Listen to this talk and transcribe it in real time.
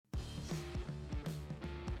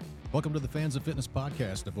Welcome to the Fans of Fitness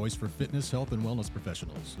podcast, a voice for fitness, health, and wellness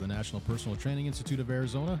professionals. The National Personal Training Institute of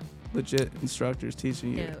Arizona. Legit instructors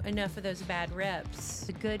teaching you. No, enough of those bad reps.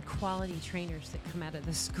 The good quality trainers that come out of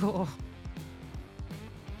the school.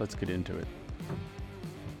 Let's get into it.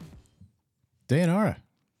 Dayanara,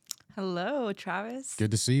 Hello, Travis.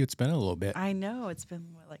 good to see you. It's been a little bit. I know. It's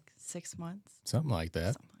been, like 6 months? Something like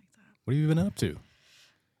that. Something like that. What have you been up to?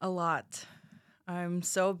 A lot. I'm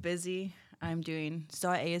so busy. I'm doing still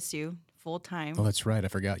at ASU full time. Oh, that's right. I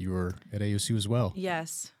forgot you were at ASU as well.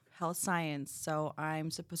 Yes, health science. So I'm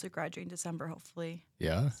supposed to graduate in December, hopefully.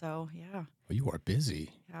 Yeah? So, yeah. Well, you are busy.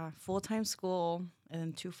 Yeah. Full-time school and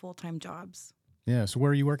then 2 full-time jobs. Yeah. So where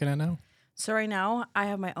are you working at now? So right now, I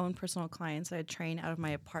have my own personal clients. I train out of my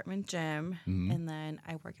apartment gym, and then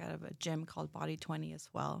I work out of a gym called Body 20 as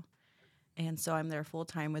well. And so I'm there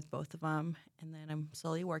full-time with both of them, and then I'm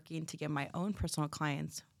slowly working to get my own personal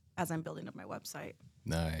clients as I'm building up my website.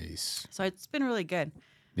 Nice. So it's been really good.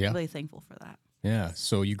 Yeah. Really thankful for that. Yeah.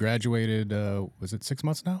 So you graduated, was it 6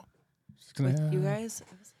 months now? 6 and a With half? you guys, it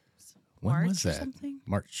was When March was or that? something,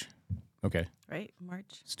 March. Okay. right? March,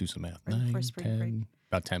 Let's do some math. Right before 9, spring 10, break.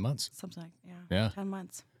 about 10 months. something like Yeah. 10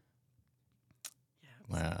 months. Yeah,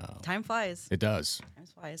 Wow. time flies. It does. Time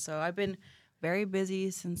flies. So I've been very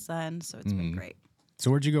busy since then. So it's been great.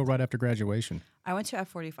 So where'd you go right after graduation? I went to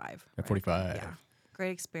F45. F45. Yeah.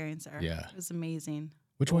 Great experience there. Yeah. It was amazing.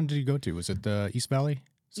 Which one did you go to? Was it East Valley?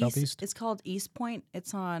 Southeast? It's called East Point.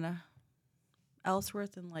 It's on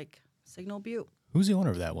Ellsworth and like Signal Butte. Who's the owner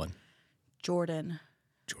of that one? Jordan.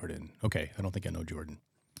 Okay. I don't think I know Jordan.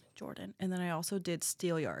 And then I also did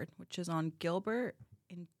Steelyard, which is on Gilbert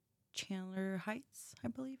in Chandler Heights, I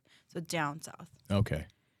believe. So down south. Okay.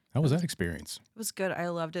 How was that experience? It was good. I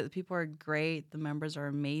loved it. The people are great. The members are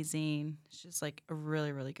amazing. It's just like a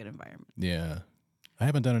really, really good environment. Yeah. I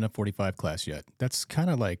haven't done an F45 class yet. That's kind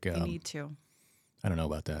of like, You need to. I don't know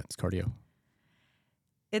about that. It's cardio.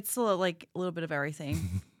 It's like a little bit of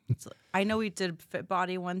everything. I know we did Fit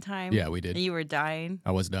Body one time. Yeah, we did. And you were dying.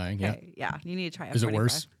 I was dying, yeah. Okay, yeah, you need to try it. Is it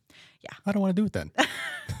worse? Yeah. I don't want to do it then.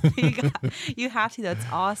 You have to. That's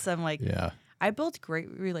awesome. Like, Yeah. I built great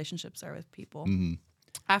relationships there with people. Mm-hmm.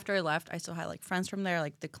 After I left, I still had like friends from there,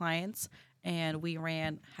 like the clients, and we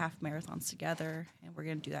ran half marathons together, and we're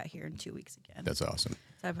going to do that here in 2 weeks again. That's awesome. So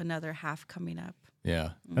I have another half coming up.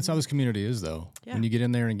 Yeah. That's how this community is, though. Yeah. When you get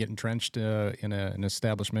in there and get entrenched in an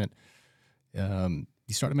establishment,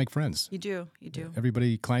 you start to make friends. You do.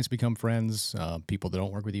 Everybody, clients become friends. People that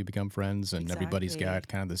don't work with you become friends, and everybody's Exactly. got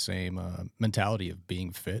kind of the same mentality of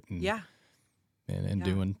being fit and Yeah. and Yeah.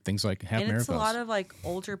 doing things like half And marathons. it's a lot of like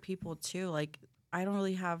older people too. Like, I don't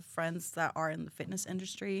really have friends that are in the fitness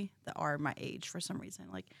industry that are my age for some reason.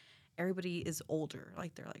 Like, everybody is older.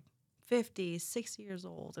 Like, they're like 50, 60 years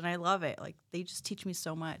old. And I love it. Like, they just teach me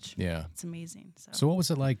so much. Yeah. It's amazing. So what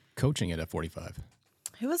was it like coaching at F45?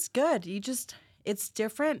 It was good. It's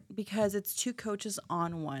different because it's 2 coaches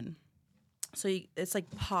on one. So it's like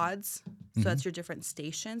pods. So that's your different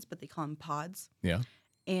stations, but they call them pods. Yeah.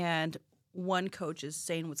 And one coach is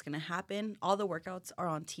saying what's going to happen. All the workouts are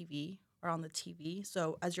on TV or on the TV.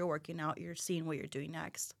 So as you're working out, you're seeing what you're doing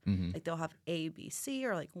next. Like, they'll have A, B, C,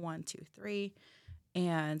 or like 1, 2, 3.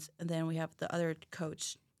 And then we have the other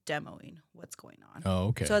coach demoing what's going on. Oh,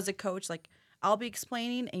 okay. So as a coach, like, I'll be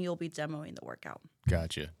explaining and you'll be demoing the workout.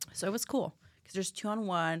 Gotcha. So it was cool because there's 2 on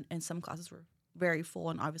 1, and some classes were very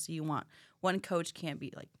full. And obviously, you want one coach can't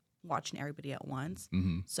be like watching everybody at once.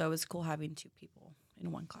 So it was cool having 2 people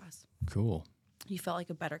in one class. Cool. You felt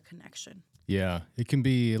like a better connection. Yeah, it can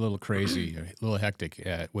be a little crazy, a little hectic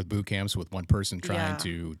with boot camps with one person trying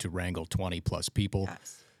to wrangle 20 plus people.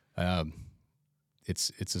 Yes.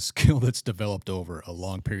 It's a skill that's developed over a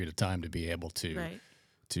long period of time to be able to Right.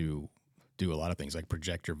 to do a lot of things like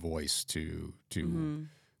project your voice to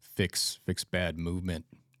fix bad movement,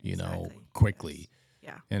 Exactly. quickly.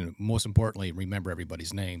 Yeah. And most importantly, remember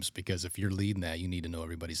everybody's names, because if you're leading that, you need to know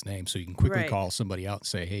everybody's name so you can quickly Right. call somebody out and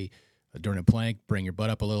say, hey, during a plank, bring your butt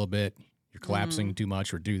up a little bit. You're collapsing too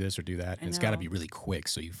much, or do this or do that. And it's got to know. be really quick,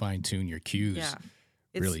 so you fine-tune your cues Yeah.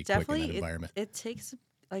 It's really quick in definitely, that environment. It takes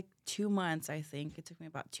like 2 months, I think. It took me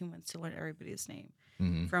about 2 months to learn everybody's name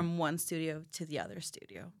from one studio to the other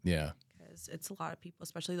studio. Yeah. Because it's a lot of people,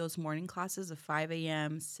 especially those morning classes of 5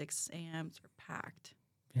 a.m., 6 a.m. are packed.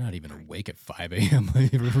 You're not even awake at 5 a.m. You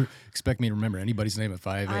ever expect me to remember anybody's name at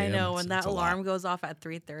 5 a.m.? I know. When It's that a lot. alarm goes off at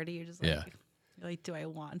 3:30, you're just like, Yeah. you're like, do I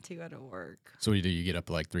want to go to work? So what do you do? You get up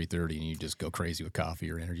at like 3:30 and you just go crazy with coffee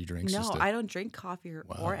or energy drinks? No, just to- I don't drink coffee or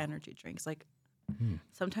Wow. energy drinks. Like,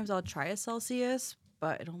 sometimes I'll try a Celsius,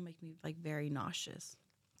 but it'll make me like very nauseous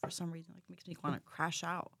for some reason. Like, makes me want to crash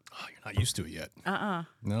out. Oh, you're not used to it yet.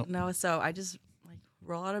 No. No, so I just like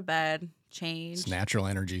roll out of bed, change. It's natural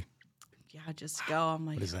energy. Yeah, just go. I'm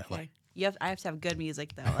like, What is that okay. like? I have to have good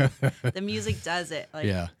music though. Like, the music does it. Like,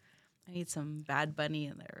 Yeah. I need some Bad Bunny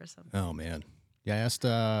in there or something. Oh, man. Yeah, I asked,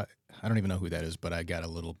 I don't even know who that is, but I got a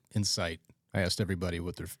little insight. I asked everybody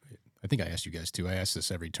I think I asked you guys too. I ask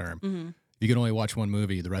this every term. If you could only watch one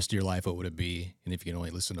movie the rest of your life, what would it be? And if you could only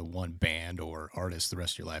listen to one band or artist the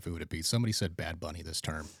rest of your life, who would it be? Somebody said Bad Bunny this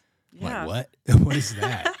term. I'm Yeah. like, what? What is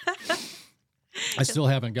that? I still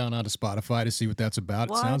haven't gone on to Spotify to see what that's about.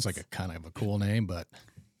 What? It sounds like a kind of a cool name, but.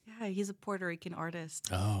 Yeah, he's a Puerto Rican artist.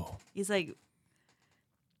 Oh. He's like,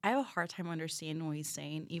 I have a hard time understanding what he's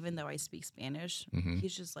saying, even though I speak Spanish.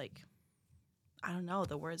 He's just like, I don't know.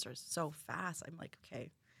 The words are so fast. I'm like, okay,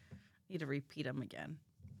 I need to repeat them again.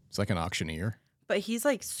 It's like an auctioneer. But he's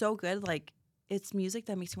like so good. Like, it's music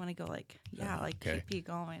that makes me want to go like, yeah, like okay. keep it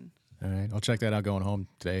going. All right. I'll check that out going home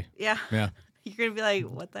today. Yeah. Yeah. You're going to be like,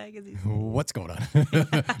 what the heck is he saying? What's going on?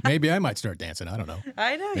 Maybe I might start dancing. I don't know.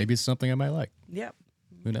 I know. Maybe it's something I might like. Yep.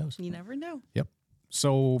 Who knows? You never know. Yep.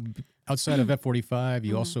 So outside of F45,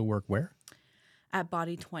 you also work where? At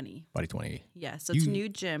Body 20. Body 20. Yeah. So it's a new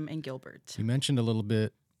gym in Gilbert. You mentioned a little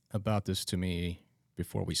bit about this to me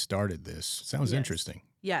before we started this. Sounds interesting.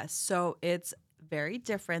 Yes. So it's very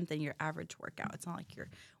different than your average workout. It's not like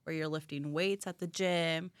you're lifting weights at the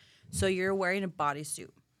gym. So you're wearing a bodysuit.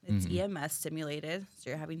 It's EMS stimulated. So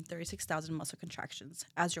you're having 36,000 muscle contractions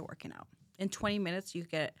as you're working out. In 20 minutes, you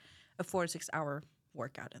get a 4 to 6 hour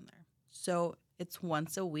workout in there. So it's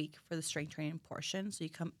once a week for the strength training portion. So you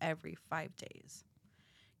come every 5 days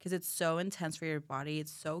because it's so intense for your body.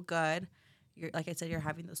 It's so good. Like I said, you're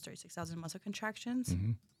having those 36,000 muscle contractions.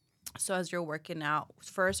 So as you're working out,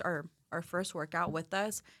 our first workout with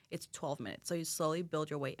us, it's 12 minutes. So you slowly build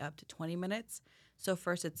your way up to 20 minutes. So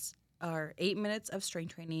first it's 8 minutes of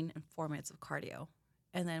strength training and 4 minutes of cardio.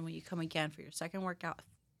 And then when you come again for your second workout,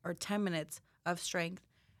 or 10 minutes of strength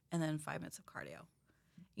and then 5 minutes of cardio.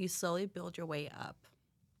 You slowly build your way up.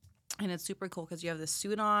 And it's super cool because you have the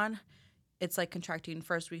suit on. It's like contracting.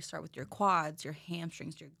 First, we start with your quads, your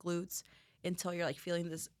hamstrings, your glutes, until you're like feeling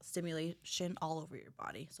this stimulation all over your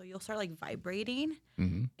body. So you'll start like vibrating.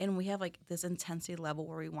 And we have like this intensity level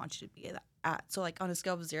where we want you to be at. So like on a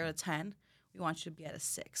scale of 0 to 10, we want you to be at a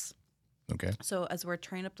 6. Okay. So as we're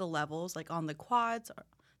training up the levels, like on the quads,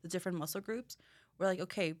 the different muscle groups, we're like,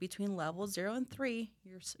 okay, between levels 0 and 3,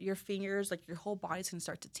 your fingers, like your whole body's gonna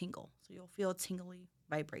start to tingle. So you'll feel a tingly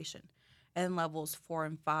vibration. And levels 4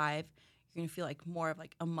 and 5, you're gonna feel like more of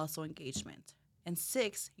like a muscle engagement. And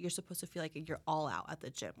 6, you're supposed to feel like you're all out at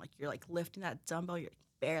the gym. Like you're like lifting that dumbbell, you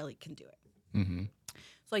barely can do it.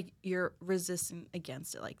 So like you're resisting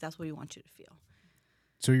against it. Like that's what we want you to feel.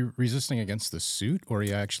 So you're resisting against the suit, or are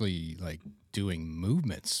you actually like doing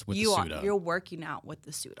movements with the suit on? You're working out with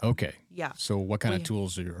the suit on. Okay. Yeah. So what kind of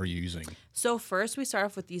tools are you using? So first we start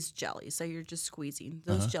off with these jellies. So you're just squeezing.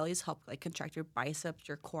 Those jellies help like contract your biceps,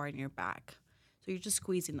 your core, and your back. So you're just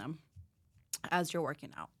squeezing them as you're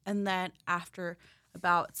working out. And then after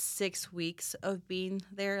about 6 weeks of being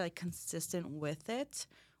there, like consistent with it,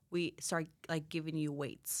 we start like giving you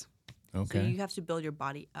weights. Okay. So you have to build your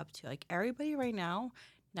body up to like everybody right now,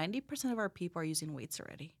 90% of our people are using weights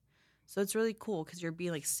already. So it's really cool because you're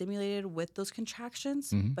being like stimulated with those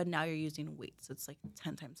contractions, but now you're using weights. So it's like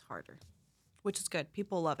 10 times harder, which is good.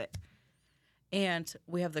 People love it. And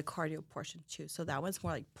we have the cardio portion too. So that one's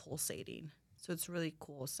more like pulsating. So it's really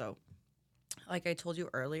cool. So like I told you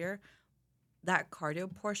earlier, that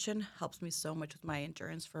cardio portion helps me so much with my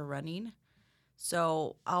endurance for running.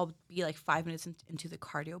 So I'll be like 5 minutes into the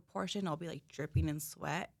cardio portion. I'll be like dripping in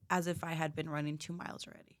sweat as if I had been running 2 miles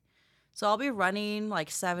already. So I'll be running like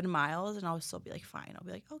 7 miles and I'll still be like fine. I'll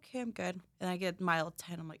be like, okay, I'm good. And I get mile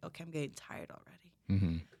 10. I'm like, okay, I'm getting tired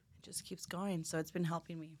already. It just keeps going. So it's been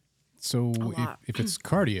helping me. So a lot. if it's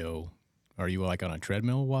cardio, are you like on a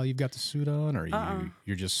treadmill while you've got the suit on, or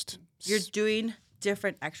you're just You're doing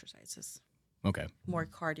different exercises, okay? more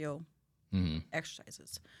cardio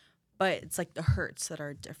exercises. But it's like the hertz that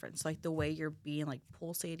are different. So like the way you're being like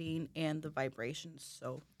pulsating and the vibration is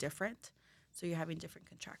so different. So you're having different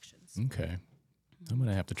contractions. Okay, I'm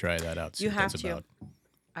gonna have to try that out. See You what have that's to.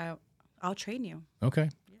 About. I'll train you. Okay,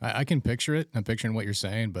 I can picture it. I'm picturing what you're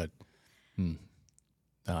saying, but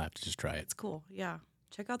I'll have to just try it. It's cool. Yeah.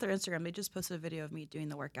 Check out their Instagram. They just posted a video of me doing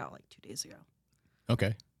the workout like 2 days ago.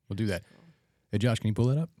 Okay, we'll do that. Hey, Josh, can you pull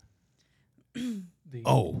that up?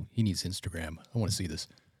 Oh, he needs Instagram. I want to see this.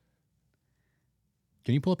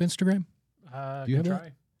 Can you pull up Instagram? Do you have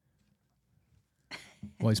that?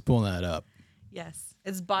 Well, he's pulling that up. Yes.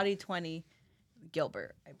 It's Body 20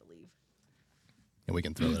 Gilbert, I believe. And we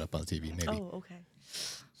can throw that up on the TV, maybe. Oh, okay.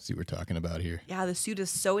 See what we're talking about here. Yeah, the suit is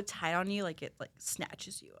so tight on you, like it like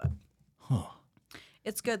snatches you up. Huh.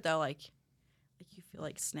 It's good though, like you feel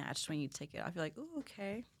like snatched when you take it off. You're like, oh,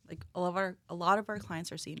 okay. Like a lot of our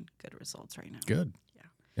clients are seeing good results right now. Good. Yeah.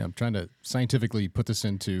 Yeah, I'm trying to scientifically put this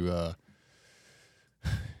into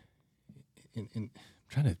I'm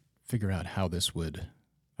trying to figure out how this would.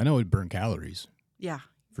 I know it would burn calories Yeah.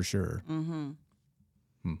 for sure. Mm-hmm.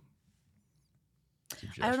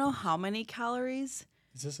 I don't know how many calories.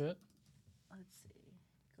 Is this it? Let's see.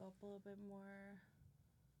 Go up a little bit more.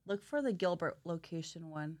 Look for the Gilbert location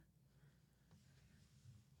one.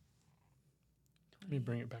 Let me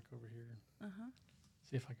bring it back over here. Uh-huh.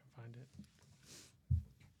 See if I can find it.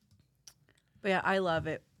 But yeah, I love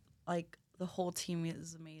it. Like the whole team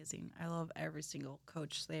is amazing. I love every single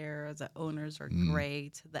coach there. The owners are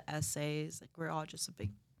great. The essays, like we're all just a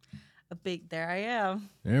big. There I am.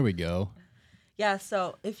 There we go. Yeah.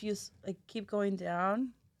 So if you like keep going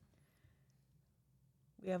down,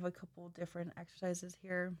 we have a couple different exercises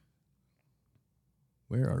here.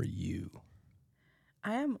 Where are you?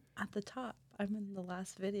 I am at the top. I'm in the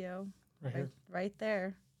last video. Right here. Right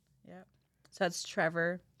there. Yep. So that's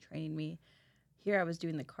Trevor training me. Here I was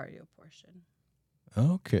doing the cardio portion.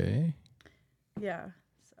 Okay. Yeah.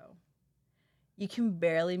 So you can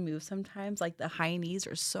barely move sometimes. Like the high knees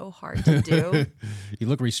are so hard to do. You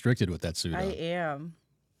look restricted with that suit I on. am.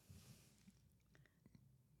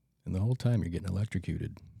 And the whole time you're getting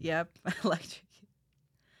electrocuted. Yep. Electric.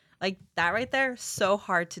 Like that right there, so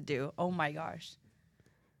hard to do. Oh my gosh.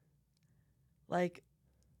 Like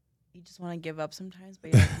you just want to give up sometimes,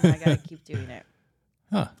 but you're like, no, I gotta keep doing it.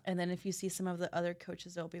 Huh. And then if you see some of the other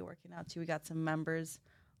coaches that'll be working out too, we got some members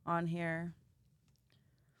on here.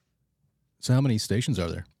 So how many stations are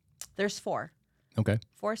there? There's 4. Okay.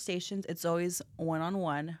 4 stations. It's always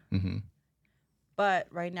one-on-one. Mm-hmm. But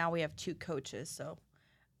right now we have 2 coaches, so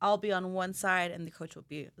I'll be on one side and the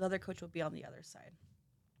other coach will be on the other side.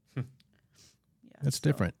 Yeah, That's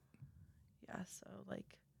different. Yeah, so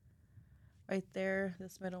like right there,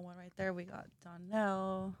 this middle one right there, we got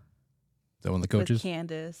Donnell. Is that one of the coaches? With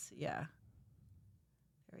Candace, yeah.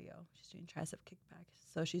 There we go. She's doing tricep kickback.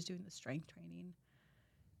 So she's doing the strength training.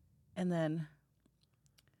 And then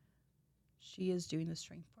she is doing the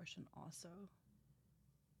strength portion also.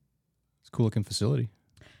 It's a cool looking facility.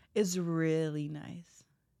 It's really nice.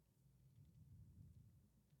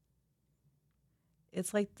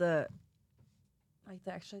 It's like the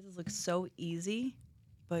exercises look so easy,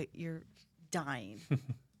 but you're dying.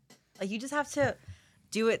 Like you just have to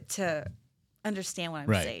do it to understand what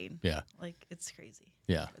I'm saying. Yeah. Like it's crazy.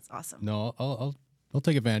 Yeah. It's awesome. No, I'll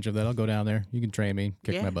take advantage of that. I'll go down there. You can train me,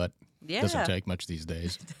 kick Yeah. my butt. Yeah. Doesn't take much these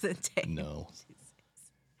days. Doesn't take. No.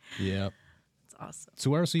 Yeah. It's awesome. So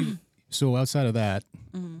where else? So outside of that,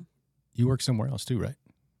 you work somewhere else too, right?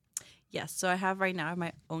 Yes. So I have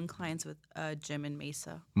my own clients with a gym in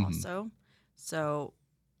Mesa also. So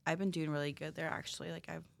I've been doing really good there actually. Like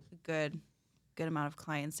I have a good amount of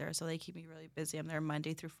clients there. So they keep me really busy. I'm there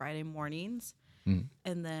Monday through Friday mornings.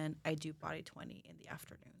 And then I do Body 20 in the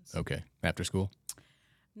afternoons. Okay. After school?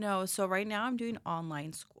 No. So right now I'm doing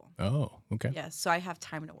online school. Oh, okay. Yes. So I have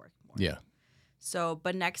time to work more. Yeah. So,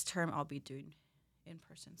 but next term I'll be doing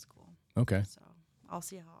in-person school. Okay. So I'll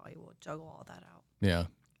see how I will juggle all that out. Yeah.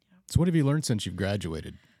 So what have you learned since you've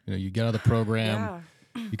graduated? You know, you get out of the program,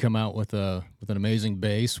 you come out with an amazing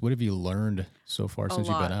base. What have you learned so far since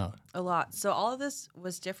you've been out? A lot. So all of this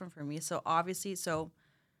was different for me. So obviously,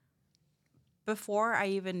 before I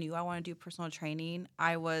even knew I wanted to do personal training,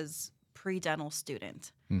 I was pre-dental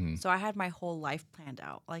student. So I had my whole life planned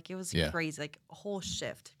out. Like it was crazy, like a whole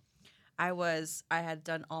shift. I had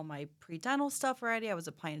done all my pre-dental stuff already. I was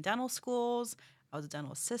applying to dental schools. I was a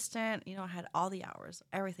dental assistant. You know, I had all the hours,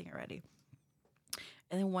 everything already.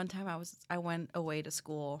 And then one time I went away to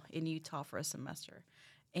school in Utah for a semester.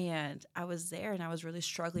 And I was there and I was really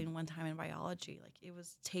struggling one time in biology. Like it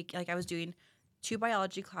was I was doing 2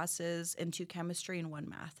 biology classes and 2 chemistry and 1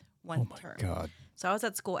 math, one term. Oh my God. So I was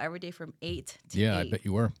at school every day from 8 to 8. Yeah, I bet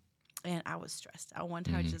you were. And I was stressed out. One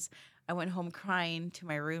time I went home crying to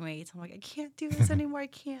my roommates. I'm like, I can't do this anymore. I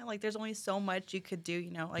can't. Like there's only so much you could do,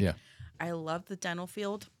 you know? Like I love the dental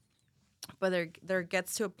field, but there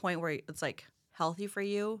gets to a point where it's like healthy for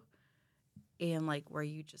you and like where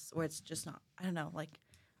it's just not, I don't know, like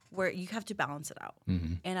where you have to balance it out.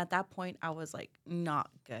 And at that point I was like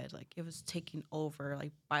not good. Like it was taking over.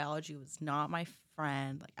 Like biology was not my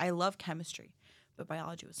friend. Like I love chemistry, but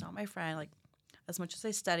biology was not my friend. Like as much as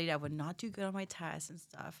I studied, I would not do good on my tests and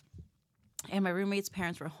stuff. And my roommate's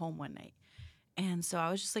parents were home one night. And so I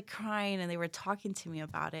was just like crying and they were talking to me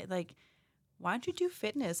about it. Like, why don't you do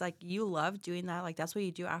fitness? Like, you love doing that. Like, that's what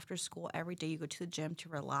you do after school every day. You go to the gym to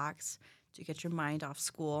relax, to get your mind off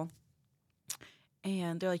school.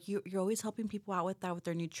 And they're like, you're always helping people out with that, with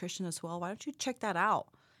their nutrition as well. Why don't you check that out?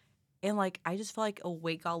 And, like, I just felt like a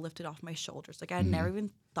weight got lifted off my shoulders. Like, I had never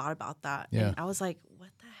even thought about that. Yeah. And I was like, what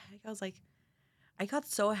the heck? I was like, I got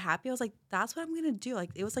so happy. I was like, that's what I'm going to do.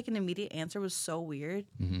 Like, it was like an immediate answer. It was so weird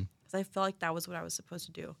because I felt like that was what I was supposed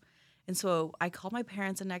to do. And so I called my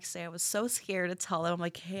parents the next day. I was so scared to tell them. I'm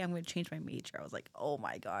like, hey, I'm going to change my major. I was like, oh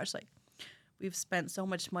my gosh, like, we've spent so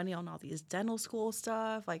much money on all these dental school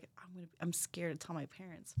stuff. Like, I'm scared to tell my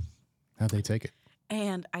parents. How'd they take it?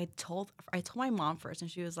 And I told my mom first, and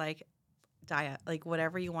she was like, Daya, like,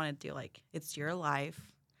 whatever you want to do, like, it's your life.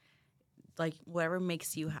 Like, whatever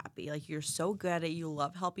makes you happy. Like, you're so good at it. You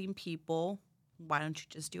love helping people. Why don't you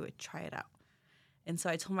just do it? Try it out. And so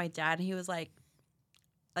I told my dad, and he was like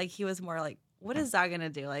he was more like, what is that going to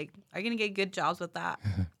do? Like, are you going to get good jobs with that?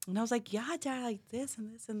 And I was like, yeah, Dad, like this and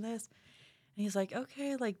this and this. And he's like,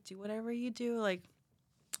 okay, like, do whatever you do, like,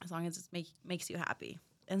 as long as it makes you happy.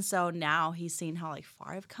 And so now he's seen how, like,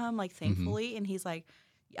 far I've come, like, thankfully. And he's like,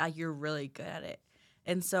 yeah, you're really good at it.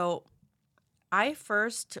 And so I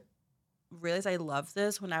first realized I loved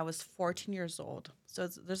this when I was 14 years old. So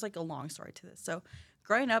there's, like, a long story to this. So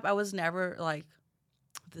growing up, I was never, like,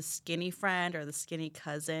 the skinny friend or the skinny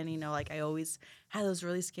cousin. You know, like, I always had those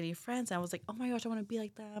really skinny friends. And I was like, oh, my gosh, I want to be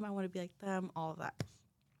like them. I want to be like them, all of that.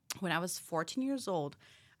 When I was 14 years old,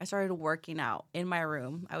 I started working out in my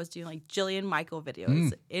room. I was doing, like, Jillian Michael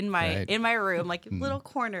videos in my room, like, a little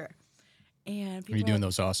corner. And Were you doing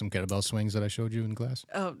those awesome kettlebell swings that I showed you in class?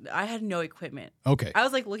 Oh, I had no equipment. Okay. I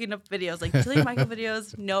was, like, looking up videos, like, Jillian Michael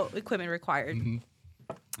videos, no equipment required.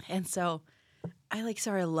 And so I, like,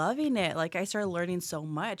 started loving it. Like, I started learning so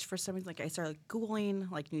much. For some reason, like, I started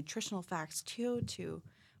Googling, like, nutritional facts, too, to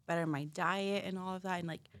better my diet and all of that. And,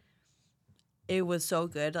 like, it was so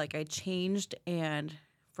good. Like, I changed and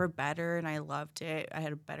for better, and I loved it. I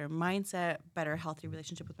had a better mindset, better healthy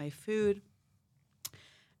relationship with my food.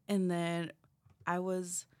 And then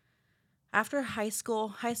after high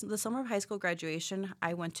school, the summer of high school graduation,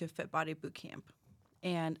 I went to Fit Body Boot Camp,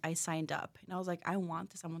 and I signed up. And I was like, I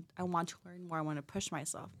want this. I want to learn more. I want to push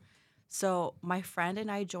myself. So my friend and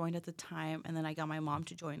I joined at the time, and then I got my mom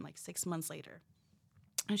to join, like, 6 months later.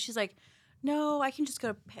 And she's like, no, I can just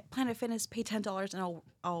go to Planet Fitness, pay $10, and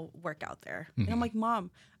I'll work out there. And I'm like, Mom,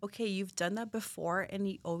 okay, you've done that before, and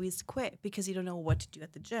you always quit because you don't know what to do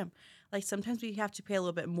at the gym. Like, sometimes we have to pay a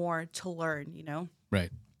little bit more to learn, you know? Right.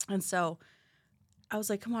 And so I was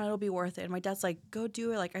like, come on, it'll be worth it. And my dad's like, go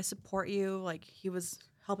do it. Like, I support you. Like, he was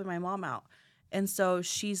helping my mom out. And so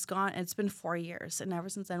she's gone, and it's been 4 years. And ever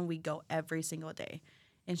since then, we go every single day.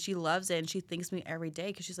 And she loves it, and she thanks me every day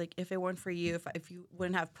because she's like, if it weren't for you, if you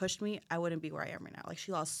wouldn't have pushed me, I wouldn't be where I am right now. Like,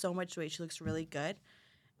 she lost so much weight. She looks really good.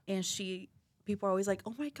 And people are always like,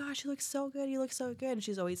 oh, my gosh, you look so good. You look so good. And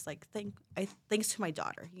she's always like, thanks to my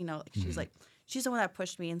daughter. You know, like, she's like, she's the one that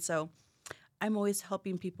pushed me. And so I'm always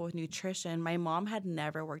helping people with nutrition. My mom had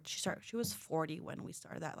never worked. She was 40 when we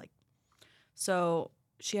started that. Like, so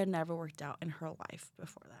she had never worked out in her life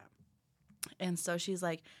before that. And so she's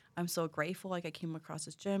like, I'm so grateful. Like, I came across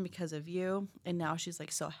this gym because of you. And now she's,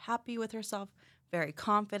 like, so happy with herself, very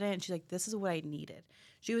confident. She's like, this is what I needed.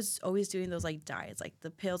 She was always doing those, like, diets, like the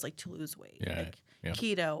pills, like, to lose weight,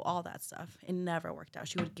 keto, all that stuff. It never worked out.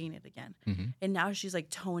 She would gain it again. And now she's, like,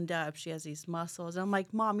 toned up. She has these muscles. And I'm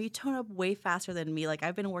like, Mom, you tone up way faster than me. Like,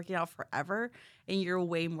 I've been working out forever, and you're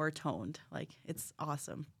way more toned. Like, it's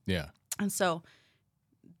awesome. Yeah. And so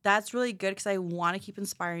that's really good because I want to keep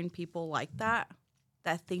inspiring people like that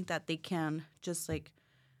think that they can just, like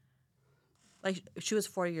she was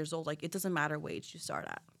 40 years old. Like, it doesn't matter what age you start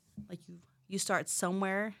at. Like, you start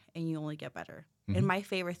somewhere and you only get better. And my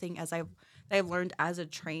favorite thing that I've learned as a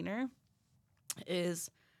trainer is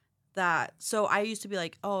that, so I used to be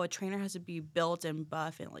like, oh, a trainer has to be built and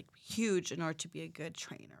buff and, like, huge in order to be a good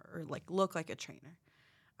trainer or, like, look like a trainer.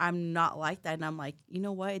 I'm not like that. And I'm like, you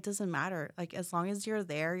know what? It doesn't matter. Like, as long as you're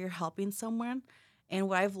there, you're helping someone. And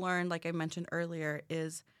what I've learned, like I mentioned earlier,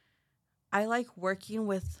 is I like working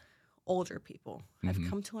with older people. I've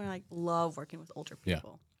come to learn, like, love working with older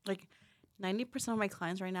people. Yeah. Like, 90% of my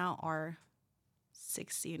clients right now are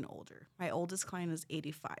 60 and older. My oldest client is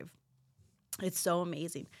 85. It's so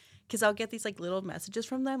amazing. Because I'll get these, like, little messages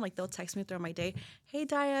from them. Like, they'll text me throughout my day. Hey,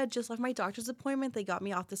 Daya, just left my doctor's appointment. They got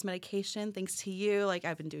me off this medication. Thanks to you. Like,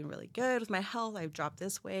 I've been doing really good with my health. I've dropped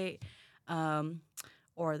this weight.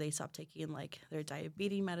 Or they stopped taking, like, their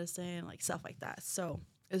diabetes medicine, like, stuff like that. So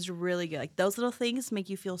it's really good. Like, those little things make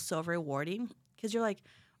you feel so rewarding. Because you're like,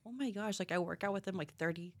 oh, my gosh. Like, I work out with them, like,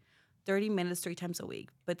 30 30 minutes 3 times a week,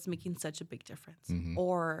 but it's making such a big difference. Mhm.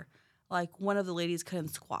 Or like one of the ladies couldn't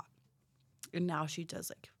squat, and now she does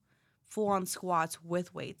like full on squats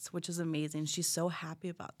with weights, which is amazing. She's so happy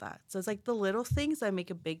about that. So it's like the little things that make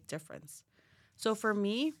a big difference. So for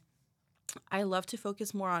me, I love to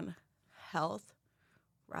focus more on health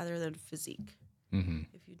rather than physique, Mhm.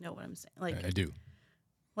 if you know what I'm saying. Like, I do.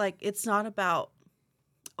 like it's not about,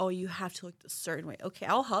 oh, you have to look a certain way. Okay,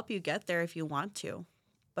 I'll help you get there if you want to.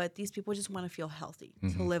 But these people just want to feel healthy, to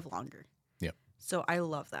Mhm. live longer. Yep. So I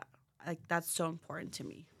love that. Like that's so important to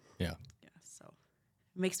me. Yeah. Yeah. So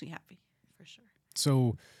it makes me happy for sure.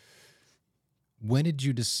 So when did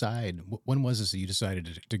you decide, when was this that you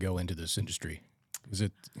decided to go into this industry? Was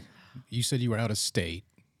it, you said you were out of state.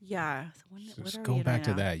 Yeah. So when, So what just are go we in back right to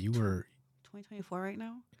now? that. You were, 2024 right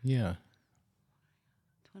now? yeah.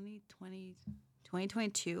 2020,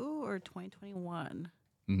 2022 or 2021?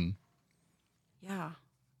 Mm-hmm. Yeah.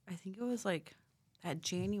 I think it was like that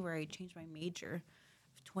January I changed my major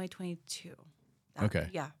of 2022. Okay.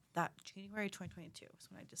 Yeah. That January 2022 is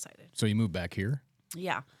when I decided. So you moved back here?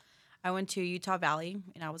 Yeah. I went to Utah Valley,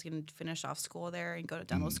 and I was going to finish off school there and go to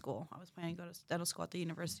dental school. I was planning to go to dental school at the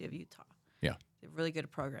University of Utah. Yeah. They have a really good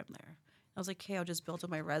program there. I was like, hey, I'll just build up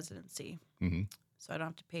my residency Mm-hmm. so I don't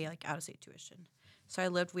have to pay like out-of-state tuition.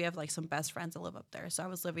 So we have like some best friends that live up there. So I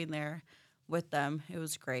was living there with them. It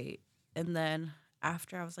was great. And then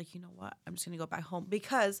after, I was like, you know what? I'm just going to go back home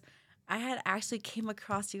because I had actually came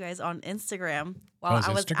across you guys on Instagram while was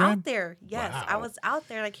I was Instagram? out there. Yes, I Wow. was out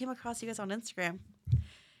there and I came across you guys on Instagram.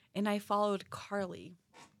 And I followed Carly,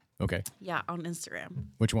 Okay. yeah, on Instagram.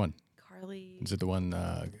 Which one? Carly. Is it the one,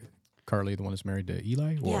 Carly, the one that's married to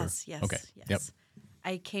Eli? Or? Yes, yes, Okay. yes. Yep.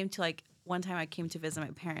 I came to like one time I came to visit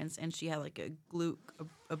my parents and she had like a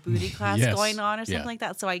booty class Yes. going on or something Yeah. like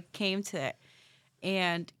that. So I came to it,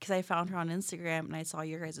 and because I found her on Instagram and I saw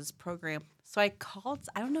your guys' program, so I called.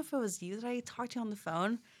 I don't know if it was you that I talked to on the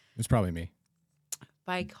phone, It's probably me.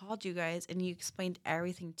 but I called you guys and you explained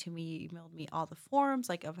everything to me. You emailed me all the forms,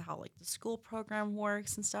 like of how like the school program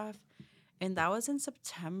works and stuff. And that was in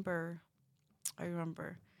September, I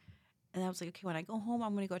remember. And I was like, okay, when I go home,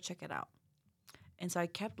 I'm gonna go check it out. And so I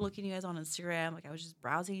kept looking at you guys on Instagram. Like I was just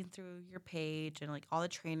browsing through your page and like all the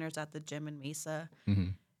trainers at the gym in Mesa. Mm-hmm.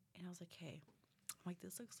 And I was like, hey, I'm like,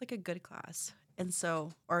 this looks like a good class. And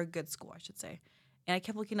so, or a good school, I should say. And I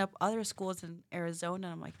kept looking up other schools in Arizona.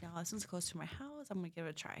 And I'm like, no, this one's close to my house. I'm going to give it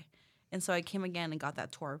a try. And so I came again and got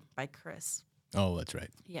that tour by Chris. Oh, that's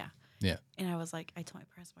right. Yeah. Yeah. And I was like, I told my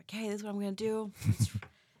parents, I'm like, hey, this is what I'm going to do.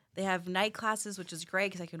 They have night classes, which is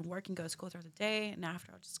great because I can work and go to school throughout the day. And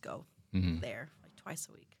after, I'll just go Mm-hmm. there like twice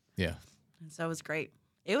a week. Yeah. And so it was great.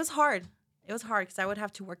 It was hard. It was hard because I would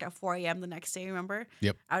have to work at 4 a.m. the next day, remember?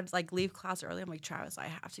 Yep. I would like leave class early. I'm like, Travis, I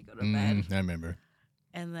have to go to bed. Mm, I remember.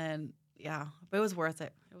 And then, yeah, but it was worth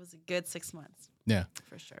it. It was a good 6 months Yeah.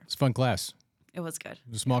 for sure. It's a fun class. It was good. It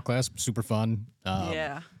was a small class, super fun.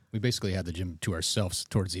 Yeah. We basically had the gym to ourselves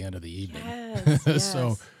towards the end of the evening. Yes. yes.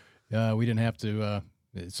 So we didn't have to,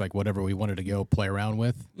 it's like whatever we wanted to go play around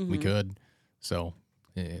with, we Mhm. could. So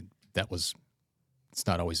it's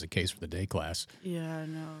not always the case for the day class. Yeah,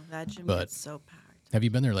 no, that gym But- gets so packed. Have you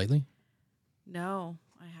been there lately? No,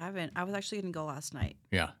 I haven't. I was actually going to go last night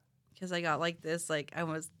Yeah. because I got like this, like I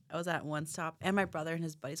was at One Stop and my brother and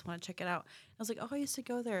his buddies want to check it out. I was like, oh, I used to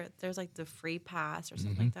go there. There's like the free pass or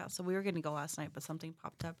something like that. So we were going to go last night, but something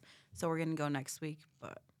popped up. So we're going to go next week.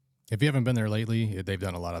 But If you haven't been there lately, they've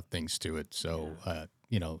done a lot of things to it. So,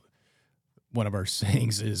 one of our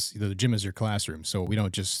sayings is the gym is your classroom. So we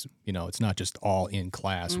don't just, it's not just all in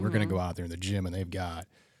class. We're going to go out there in the gym and they've got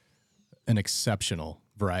an exceptional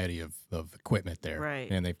variety of equipment there.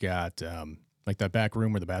 Right. And they've got like that back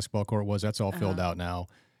room where the basketball court was, that's all filled out now.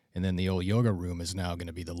 And then the old yoga room is now going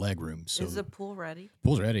to be the leg room. So is the pool ready?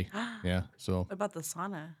 pool's ready. Yeah. So What about the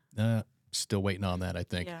sauna? still waiting on that, I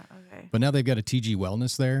think. Yeah, okay. But now they've got a TG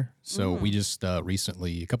Wellness there. So we just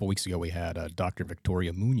recently, a couple weeks ago, we had Dr.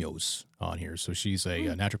 Victoria Munoz on here. So she's a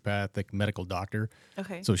naturopathic medical doctor.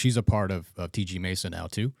 Okay. So she's a part of TG Mesa now,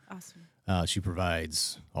 too. Awesome. She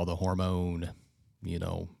provides all the hormone,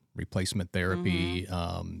 replacement therapy.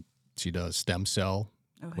 She does stem cell,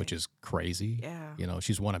 Okay. which is crazy. Yeah.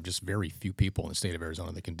 She's one of just very few people in the state of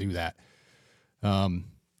Arizona that can do that.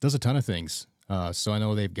 Does a ton of things. So I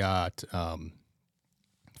know they've got, in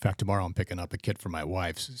fact, tomorrow I'm picking up a kit for my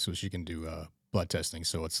wife so she can do blood testing.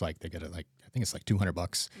 So it's like they get it, like I think it's like $200.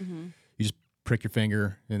 Mm-hmm. You just prick your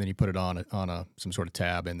finger and then you put it on some sort of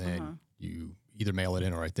tab and then you either mail it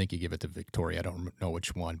in or I think you give it to Victoria. I don't know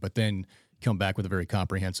which one, but then come back with a very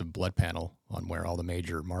comprehensive blood panel on where all the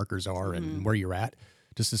major markers are and where you're at.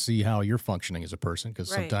 just to see how you're functioning as a person.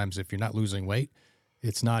 Because Right. sometimes if you're not losing weight,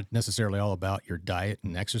 it's not necessarily all about your diet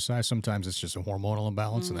and exercise. Sometimes it's just a hormonal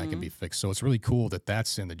imbalance, and that can be fixed. So it's really cool that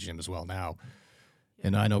that's in the gym as well now.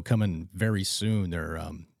 And I know coming very soon, they're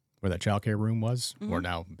where that childcare room was, or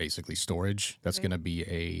now basically storage. That's going to be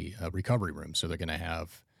a recovery room. So they're going to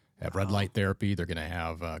have red light therapy. They're going to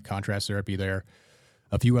have contrast therapy there,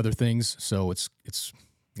 a few other things. So it's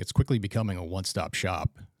quickly becoming a one-stop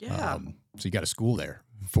shop. Yeah. So you got a school there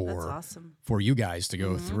That's for awesome. for you guys to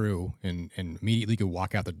go through and immediately go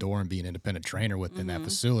walk out the door and be an independent trainer within that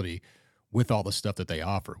facility with all the stuff that they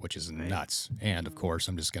offer, which is nuts. And of course,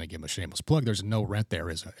 I'm just going to give them a shameless plug. There's no rent there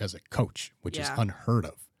as a coach, which is unheard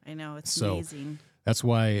of. I know, it's So amazing. that's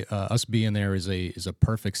why us being there is a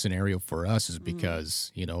perfect scenario for us, is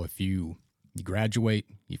because, if you graduate,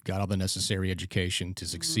 you've got all the necessary education to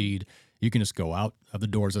succeed, you can just go out of the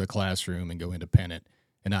doors of the classroom and go independent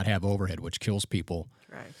and not have overhead, which kills people.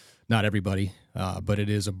 Right. Not everybody, but it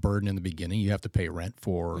is a burden in the beginning. You have to pay rent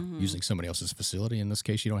for using somebody else's facility. In this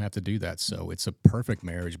case, you don't have to do that. So it's a perfect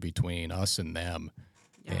marriage between us and them,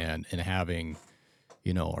 and having,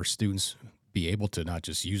 our students be able to not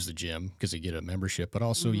just use the gym because they get a membership, but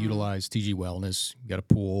also utilize TG Wellness. You got a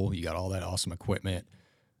pool, you got all that awesome equipment,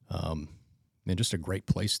 and just a great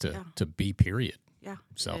place to be, period. Yeah.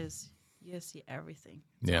 So. It is. You see everything.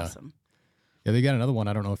 It's Yeah. awesome. Yeah, they got another one.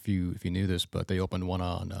 I don't know if you knew this, but they opened one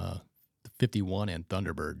on 51 and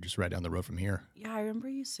Thunderbird, just right down the road from here. Yeah, I remember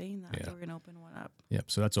you saying that. Yeah. They were going to open one up.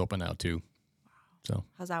 Yep, so that's open now too. So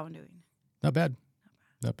How's that one doing? not bad.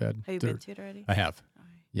 Not bad. Have you been to it already? I have. Okay.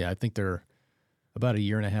 Yeah, I think they're about a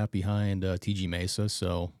year and a half behind TG Mesa,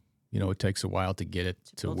 so it takes a while to get it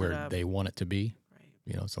to build it where up. they want it to be. Right.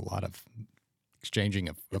 It's a lot of exchanging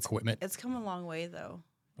of equipment. It's come a long way, though.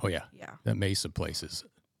 Oh yeah, Yeah. that Mesa place is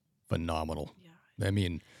phenomenal. Yeah. I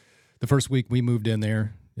mean, the first week we moved in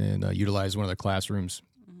there and utilized one of the classrooms.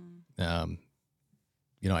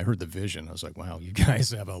 I heard the vision. I was like, wow, you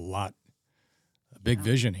guys have a big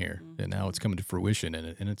vision here. And now it's coming to fruition,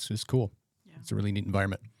 and it's just cool. Yeah. It's a really neat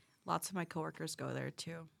environment. Lots of my coworkers go there,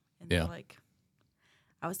 too. And Yeah. they're like,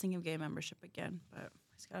 I was thinking of getting membership again, but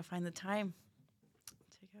I just got to find the time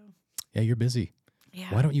to go. Yeah, you're busy.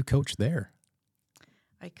 Yeah. Why don't you coach there?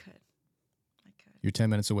 I could. You're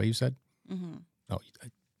 10 minutes away, you said? Mm-hmm. Oh,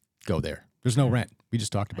 go there. There's no rent. We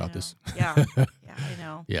just talked I about know. this. Yeah. Yeah, I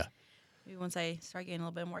know. Yeah. Maybe once I start getting a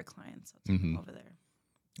little bit more clients, I'll take them over there.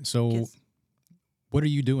 So Yes. what are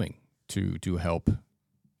you doing to help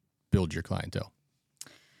build your clientele?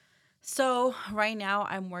 So right now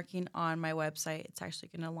I'm working on my website. It's actually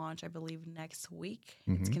going to launch, I believe, next week.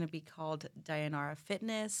 It's going to be called Dayanara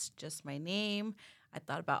Fitness, just my name. I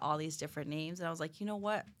thought about all these different names, and I was like, you know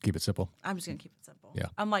what? Keep it simple. I'm just going to keep it simple. Yeah.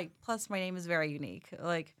 I'm like, plus my name is very unique.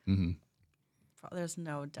 Like, there's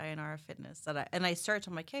no Dayanara Fitness and I searched.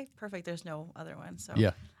 I'm like, hey, perfect. There's no other one. So Yeah.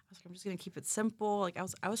 I was like, I'm just going to keep it simple. Like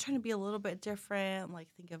I was trying to be a little bit different, like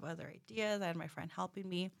think of other ideas. I had my friend helping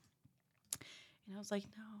me. And I was like,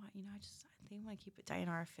 no, I think I'm going to keep it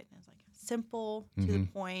Dayanara Fitness, like simple, to the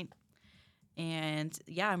point. And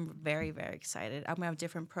yeah, I'm very, very excited. I'm going to have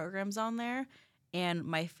different programs on there. And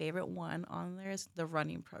my favorite one on there is the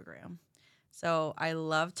running program. So I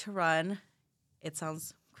love to run. It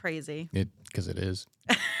sounds crazy. Because it is.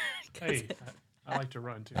 Hey, I like to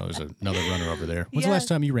run too. Oh, there's another runner over there. When's the last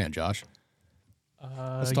time you ran, Josh?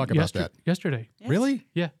 Let's talk about that. Yesterday. Yes. Really?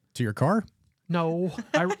 Yeah. To your car? No,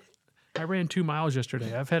 I ran 2 miles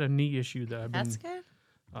yesterday. I've had a knee issue that I've been. That's good.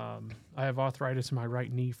 I have arthritis in my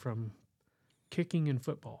right knee from kicking in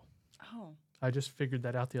football. Oh. I just figured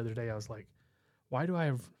that out the other day. I was like, why do I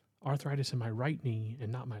have arthritis in my right knee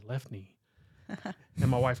and not my left knee? And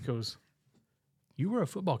my wife goes, you were a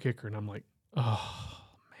football kicker. And I'm like, oh,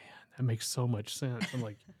 man, that makes so much sense. I'm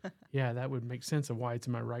like, yeah, that would make sense of why it's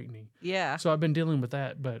in my right knee. Yeah. So I've been dealing with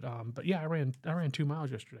that. But yeah, I ran 2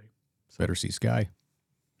 miles yesterday. Better see Sky.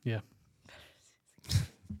 Yeah.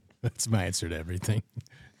 That's my answer to everything.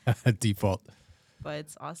 Default. But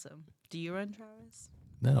it's awesome. Do you run, Travis?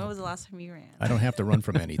 No. When was the last time you ran? I don't have to run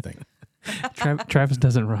from anything. Travis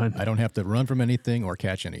doesn't run. I don't have to run from anything or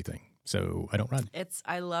catch anything. So I don't run.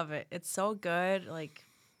 I love it. It's so good. Like,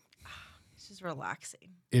 it's just relaxing.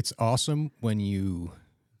 It's awesome when you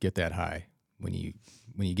get that high, when you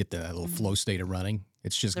get that little flow state of running.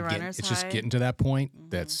 It's just The runner's just high. getting to that point.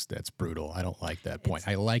 That's brutal. I don't like that point.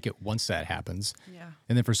 I like it once that happens. Yeah.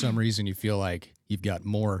 And then for some reason you feel like you've got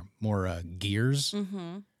more gears.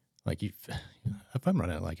 Like if I'm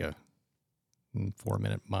running like a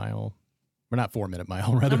 4-minute mile, Or not 4 minute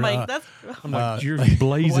mile, rather. I'm like, that's. I'm like, you're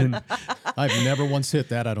blazing. I've never once hit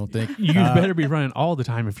that, I don't think. You better be running all the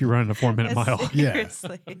time if you're running a 4 minute mile.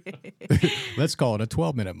 Seriously. Let's call it a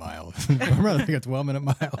 12-minute mile. I'm running a 12-minute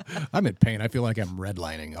mile. I'm in pain. I feel like I'm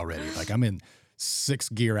redlining already. Like I'm in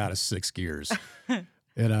 6th gear out of 6 gears.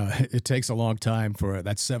 It takes a long time for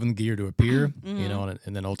that 7th gear to appear, you know,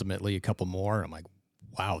 and then ultimately a couple more. I'm like,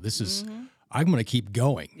 wow, this is, I'm going to keep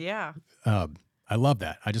going. Yeah. I love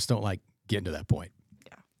that. I just don't like getting to that point.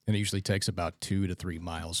 Yeah. And it usually takes about 2 to 3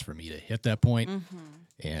 miles for me to hit that point.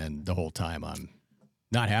 And the whole time I'm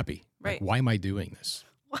not happy. Right. Like, why am I doing this?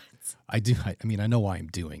 What? I mean, I know why I'm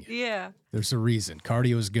doing it. Yeah. There's a reason.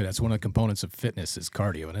 Cardio is good. That's one of the components of fitness is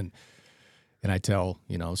cardio. And I tell,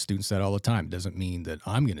 you know, students that all the time. It doesn't mean that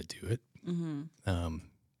I'm going to do it.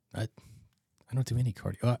 I don't do any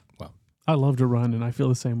cardio. Well, I love to run, and I feel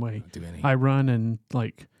the same way. I don't do any. I run, and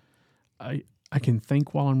like I can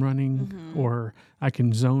think while I'm running, or I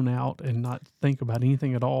can zone out and not think about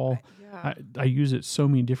anything at all. Yeah. I use it so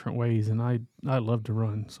many different ways, and I love to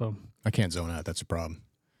run. So I can't zone out. That's a problem.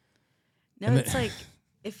 No, And it's like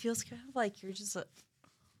it feels kind of like you're just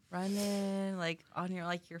running, like on your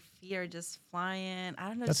feet are just flying. I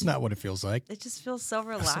don't know. That's not what it feels like. It just feels so It's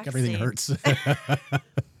relaxing. like everything hurts.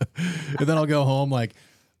 And then I'll go home like,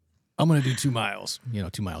 I'm going to do 2 miles. You know,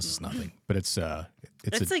 2 miles is nothing, but it's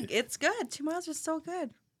it's good. 2 miles are so good.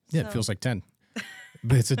 yeah, So- it feels like 10.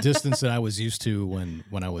 But it's a distance that I was used to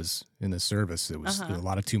when I was in the service. It was there were a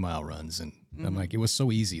lot of 2 mile runs, and I'm like, it was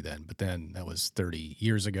so easy then. But then that was 30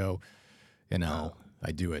 years ago, and now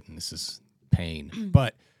I do it, and this is pain.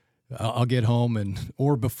 But I'll get home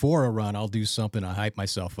or before a run, I'll do something. I hype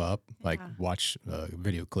myself up, like watch a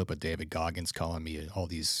video clip of David Goggins calling me all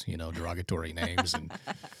these, you know, derogatory names. And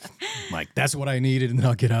I'm like, that's what I needed. And then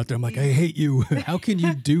I'll get out there. I'm like, I hate you. How can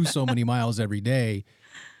you do so many miles every day?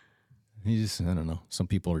 And I don't know. Some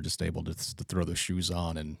people are just able to throw their shoes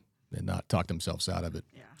on and not talk themselves out of it.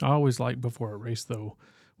 Yeah. I always like before a race, though,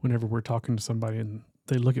 whenever we're talking to somebody and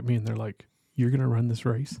they look at me and they're like, "You're going to run this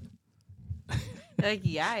race?" Like,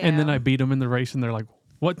 yeah. And then I beat them in the race, and they're like,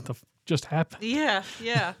 "What the just happened?" Yeah,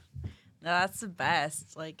 yeah. No, that's the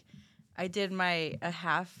best. Like, I did a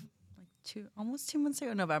half, like almost 2 months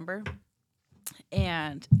ago, November,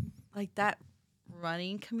 and like that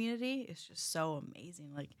running community is just so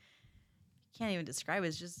amazing. Like, you can't even describe it.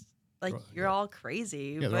 It's just like you're all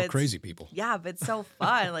crazy. Yeah, they're all crazy people. Yeah, but it's so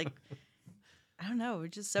fun. Like, I don't know, we're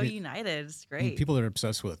just so united. It's I mean, great. people that are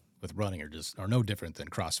obsessed with running are no different than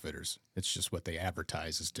CrossFitters. It's just what they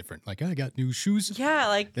advertise is different. Like, I got new shoes. Yeah,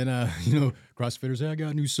 like And you know, CrossFitters, hey, I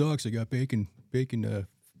got new socks. I got bacon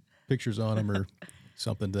pictures on them or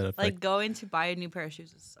something that like going to buy a new pair of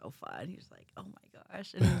shoes is so fun. You're just like, oh my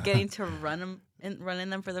gosh, and getting to run in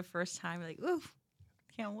them for the first time, like, oof,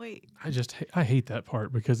 can't wait. I hate that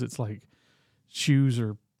part because it's like shoes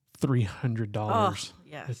are $300. Oh,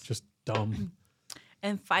 yes. It's just dumb.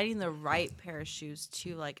 And finding the right pair of shoes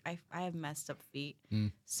too. Like I have messed up feet,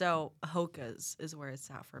 so Hoka's is where it's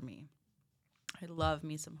at for me. I love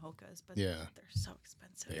me some Hoka's, but Yeah. they're so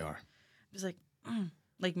expensive. They are. I'm just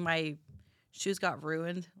like my shoes got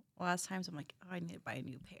ruined last time, so I'm like, oh, I need to buy a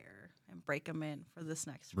new pair and break them in for this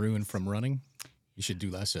next Ruined race. from running? You should do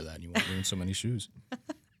less of that. And you won't ruin so many shoes.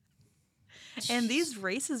 And these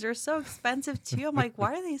races are so expensive too. I'm like,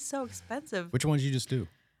 why are they so expensive? Which ones did you just do?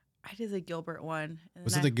 I did the Gilbert one. And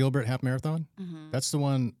Was then it the Gilbert Half Marathon? That's the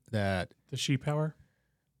one that The Sheep Hour?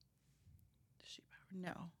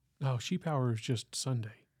 No. No, Sheep Hour is just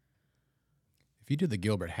Sunday. if you did the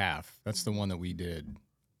Gilbert Half, that's the one that we did.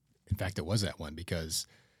 In fact, it was that one because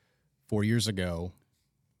 4 years ago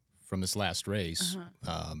from this last race,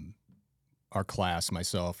 our class,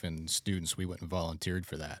 myself and students, we went and volunteered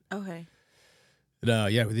for that. Okay.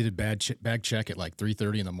 Yeah, we did a bag check at like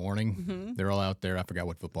 3:30 in the morning. They're all out there. I forgot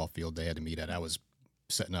what football field they had to meet at. I was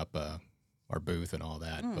setting up our booth and all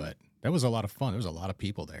that, but that was a lot of fun. There was a lot of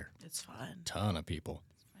people there. It's fun. Ton of people.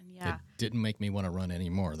 Yeah. It didn't make me want to run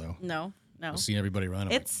anymore, though. No. Seeing everybody run,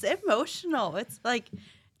 I'm It's emotional. It's like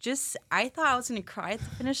I thought I was gonna cry at the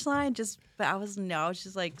finish line, but I was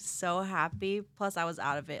just like so happy. Plus I was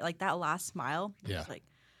out of it. Like that last mile. Yeah. It's like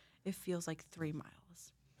it feels like 3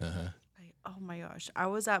 miles. like, Like, oh my gosh. I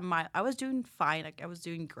was doing fine. Like I was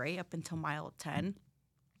doing great up until mile 10.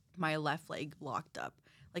 My left leg locked up.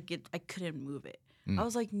 Like I couldn't move it. I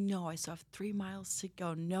was like, no, I still have 3 miles to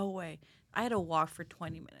go. No way. I had to walk for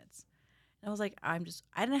 20 minutes. And I was like, I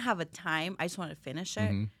didn't have a time. I just wanted to finish it.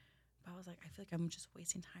 But I was like, I feel like I'm just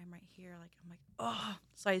wasting time right here. Like, I'm like, oh.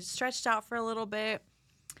 So I stretched out for a little bit.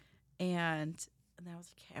 And then I was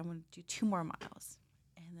like, okay, I'm going to do 2 more miles.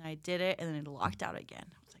 And then I did it. And then it locked out again.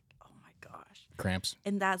 I was like, oh my gosh. Cramps.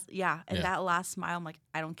 And that last mile, I'm like,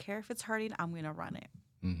 I don't care if it's hurting, I'm gonna run it.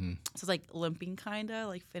 Mm-hmm. So it's like limping, kind of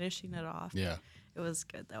like finishing it off. Yeah. It was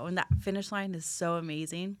good though, and that finish line is so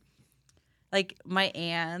amazing. Like my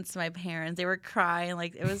aunts, my parents, they were crying.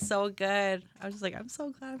 Like it was so good. I was just like, I'm so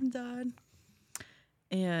glad I'm done.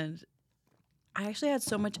 And I actually had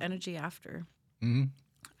so much energy after. Mm-hmm.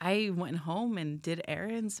 I went home and did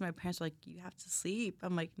errands. My parents were like, you have to sleep.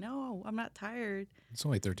 I'm like, no, I'm not tired. It's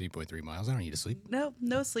only 13.3 miles. I don't need to sleep. No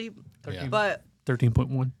sleep. Yeah. But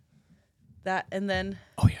 13.1. that, and then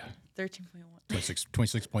Oh, yeah. 13.1.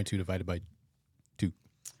 26.2 divided by 2.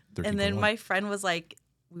 And then 13.1. my friend was like,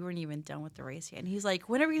 we weren't even done with the race yet. And he's like,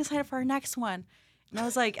 when are we going to sign up for our next one? And I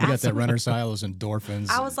was like, You got ask that me. runner's high, those endorphins.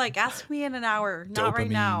 I was like, ask me in an hour. Not right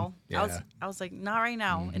Dopamine. now. Yeah. I was like, not right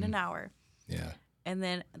now, in an hour. Yeah. And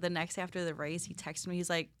then the next day after the race, he texted me. He's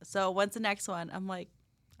like, so when's the next one? I'm like,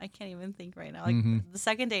 I can't even think right now. Like the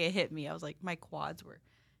second day it hit me, I was like, my quads were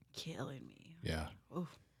killing me. Yeah. Oof.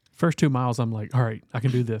 First 2 miles, I'm like, all right, I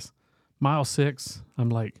can do this. Mile 6, I'm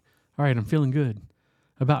like, all right, I'm feeling good.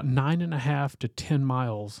 About 9.5 to 10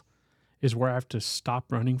 miles is where I have to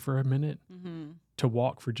stop running for a minute to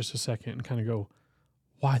walk for just a second and kind of go,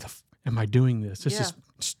 why the am I doing this? This is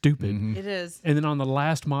stupid. Mm-hmm. It is. And then on the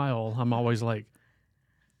last mile, I'm always like,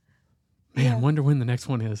 man, wonder when the next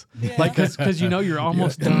one is. Yeah. Like, because you know you're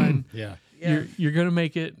almost done. Yeah. You're gonna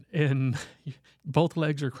make it, and both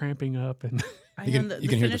legs are cramping up, and You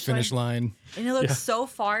can hear the finish line. And it looks so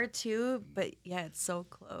far too, but yeah, it's so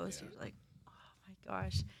close. You're like, oh my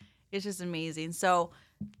gosh, it's just amazing. So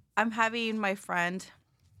I'm having my friend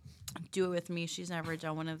do it with me. She's never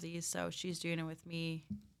done one of these, so she's doing it with me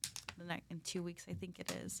in 2 weeks, I think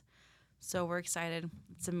it is. So we're excited.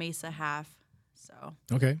 It's a Mesa half. So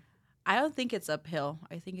Okay. I don't think it's uphill.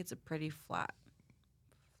 I think it's a pretty flat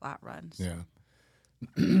run. So Yeah.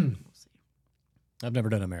 we'll see. I've never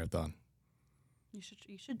done a marathon.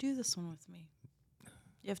 You should do this one with me.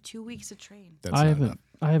 You have 2 weeks to train. That's I not haven't enough.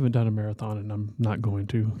 I haven't done a marathon, and I'm not going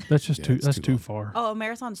to. That's just Yeah, it's that's too too long. far. Oh, a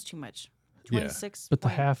marathon's too much. Yeah. 26. But the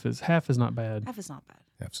half is not bad. half is not bad.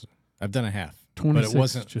 I've done a half, but 26 it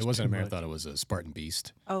wasn't. is just It wasn't a too marathon. much. It was a Spartan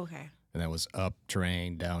Beast, Oh, okay. and that was up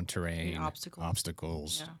terrain, down terrain,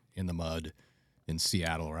 obstacles. Yeah. in the mud, in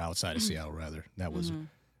Seattle or outside of Seattle rather. That was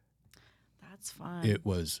That's fun. it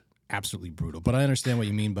was absolutely brutal. But I understand what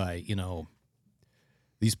you mean by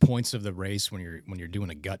these points of the race when you're doing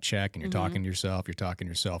a gut check and you're talking to yourself. You're talking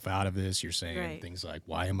yourself out of this. You're saying Right. things like,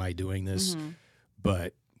 "Why am I doing this?"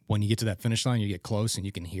 But when you get to that finish line, you get close and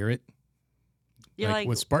you can hear it. You're like,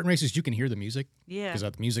 with Spartan races, you can hear the music yeah. because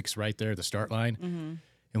the music's right there, the start line.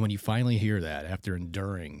 And when you finally hear that after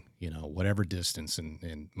enduring, whatever distance, and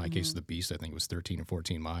in my case of the Beast, I think it was 13 or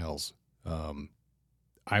 14 miles,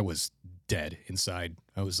 I was dead inside.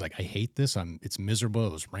 I was like, I hate this. It's miserable.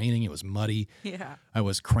 It was raining. It was muddy. Yeah. I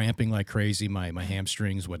was cramping like crazy. My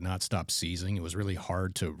hamstrings would not stop seizing. It was really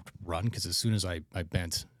hard to run because as soon as I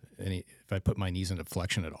bent, if I put my knees into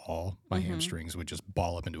flexion at all, my hamstrings would just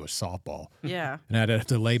ball up into a softball. Yeah. And I'd have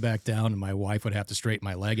to lay back down, and my wife would have to straighten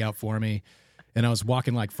my leg out for me. And I was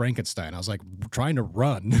walking like Frankenstein. I was like trying to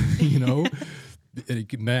run, And you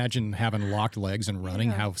can imagine having locked legs and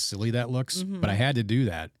running, how silly that looks. But I had to do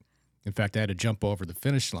that. In fact, I had to jump over the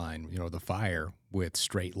finish line, the fire, with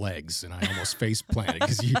straight legs, and I almost face planted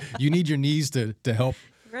because you need your knees to help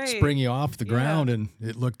Right. spring you off the ground, and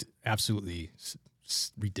it looked absolutely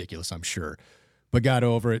ridiculous, I'm sure. But got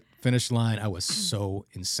over it, finished line. I was so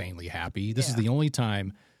insanely happy. This is the only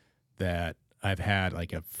time that I've had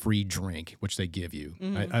like a free drink, which they give you.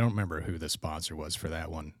 I don't remember who the sponsor was for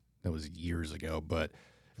that one. That was years ago, but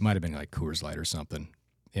it might have been like Coors Light or something.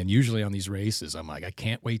 And usually on these races, I'm like, I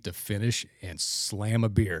can't wait to finish and slam a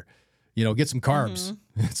beer. Get some carbs.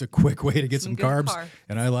 It's a quick way to get some good carbs. carbs.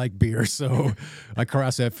 And I like beer. So I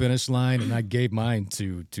crossed that finish line and I gave mine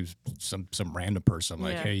to some random person. I'm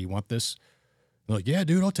like, Yeah. hey, you want this? They're like, yeah,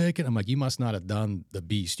 dude, I'll take it. I'm like, you must not have done the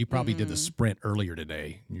Beast. You probably did the sprint earlier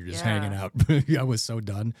today. You're just hanging out. I was so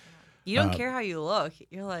done. You don't care how you look.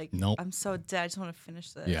 You're like, Nope. I'm so dead. I just want to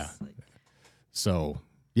finish this. Yeah. Like, So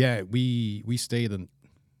yeah, we stayed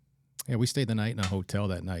the night in a hotel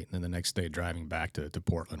that night, and then the next day driving back to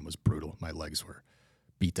Portland was brutal. My legs were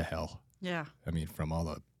beat to hell. yeah. I mean, from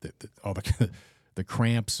all the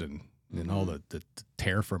cramps and all the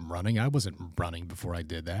tear from running. I wasn't running before I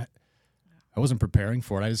did that. I wasn't preparing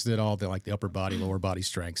for it. I just did all the upper body, lower body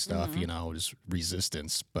strength stuff, just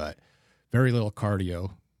resistance, but very little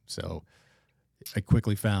cardio. So I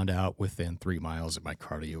quickly found out within 3 miles that my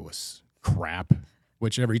cardio was crap,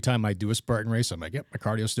 which every time I do a Spartan race, I'm like, yep, my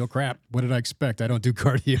cardio's still crap. What did I expect? I don't do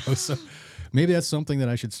cardio. So Maybe that's something that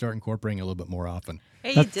I should start incorporating a little bit more often.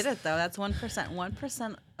 Hey, you did it though. That's 1%.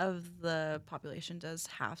 1% of the population does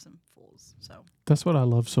halves and fulls. So That's what I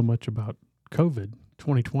love so much about COVID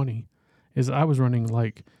 2020 is I was running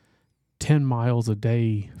like 10 miles a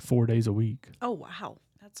day, 4 days a week. oh wow,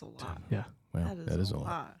 that's a lot. Yeah. Well, that is a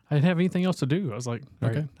lot. I didn't have anything else to do. I was like,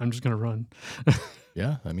 okay, Okay. I'm just going to run.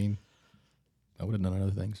 Yeah, I mean, I would have done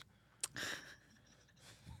other things.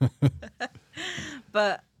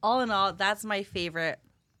 But all in all, that's my favorite.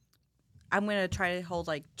 I'm gonna try to hold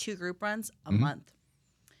like 2 group runs a month.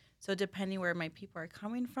 So depending where my people are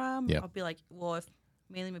coming from, Yep. I'll be like, well, if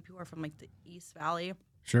mainly my people are from like the East Valley,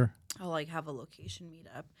 Sure. I'll like have a location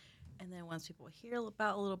meetup. And then once people hear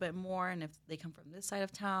about a little bit more, and if they come from this side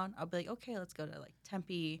of town, I'll be like, okay, let's go to like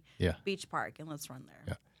Tempe Yeah. Beach Park and let's run there.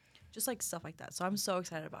 Yeah. Just like stuff like that. So I'm so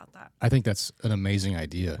excited about that. I think that's an amazing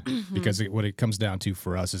idea because what it comes down to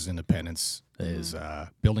for us as independents is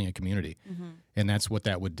building a community, and that's what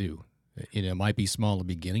that would do. It might be small in the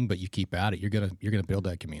beginning, but you keep at it. You're gonna build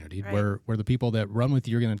that community Right. where the people that run with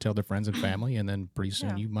you are gonna tell their friends and family, and then pretty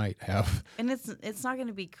soon Yeah. you might have. And it's not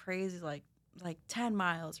gonna be crazy like 10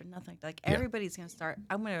 miles or nothing. Like Yeah. everybody's gonna start.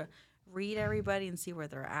 I'm gonna read everybody and see where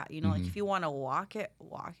they're at. You know, like if you want to walk it.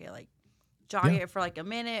 Like jog Yeah. it for like a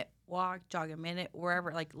minute, walk, jog a minute,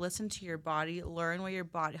 wherever. Like listen to your body, learn how your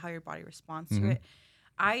body responds to it.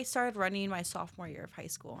 I started running my sophomore year of high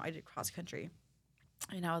school. I did cross country,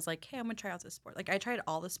 and I was like, hey, I'm gonna try out this sport. Like I tried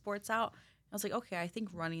all the sports out. I was like, okay, I think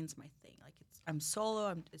running's my thing. Like I'm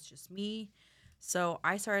solo. It's just me. So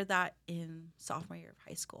I started that in sophomore year of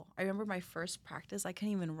high school. I remember my first practice, I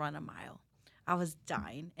couldn't even run a mile. I was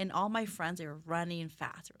dying. And all my friends, they were running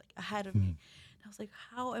fast. They were like ahead of me. And I was like,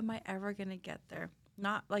 how am I ever going to get there?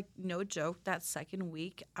 Not like, no joke, that second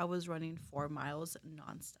week, I was running 4 miles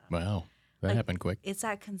nonstop. Wow, that Like, happened quick. It's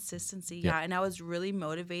that consistency. Yeah. Yeah. And I was really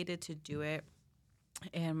motivated to do it.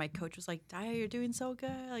 And my coach was like, Daya, you're doing so good.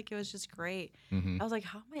 Like, it was just great. I was like,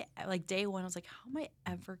 how am I, like, day one, I was like, how am I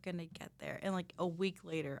ever going to get there? And, like, a week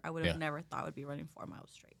later, I would have Yeah. never thought I would be running 4 miles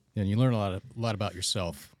straight. And you learn a lot about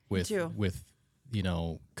yourself too. with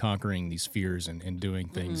conquering these fears and doing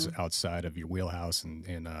things outside of your wheelhouse and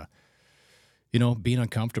being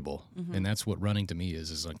uncomfortable. And that's what running to me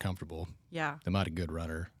is uncomfortable. Yeah. I'm not a good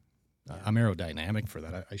runner. I'm aerodynamic for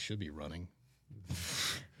that. I should be running.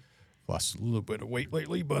 Lost a little bit of weight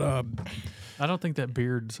lately, but I don't think that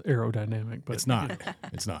beard's aerodynamic, but it's not.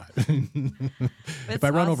 It's not. It's If I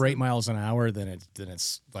run over awesome. 8 miles an hour, then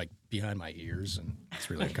it's like behind my ears, and it's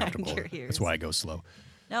really uncomfortable. your ears. That's why I go slow.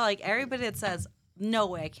 No, like, everybody that says, no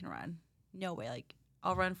way I can run. No way. Like,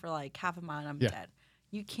 I'll run for, like, half a mile and I'm Yeah. dead.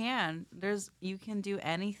 You can. You can do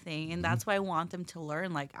anything. And that's why I want them to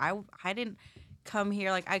learn. Like, I didn't come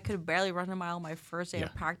here. Like, I could barely run a mile my first day Yeah.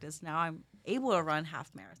 of practice. Now I'm able to run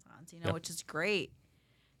half marathons, Yep. which is great.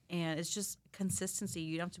 And it's just consistency.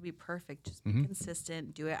 You don't have to be perfect. Just be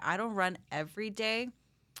consistent. Do it. I don't run every day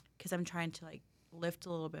because I'm trying to, like, lift a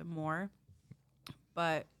little bit more.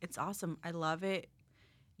 But it's awesome. I love it.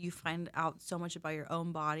 You find out so much about your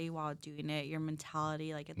own body while doing it, your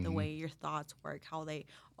mentality, like the way your thoughts work, how they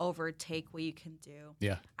overtake what you can do.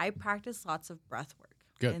 Yeah. I practice lots of breath work.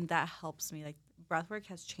 Good. And that helps me. Like, breath work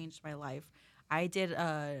has changed my life. I did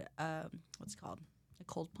what's it called? A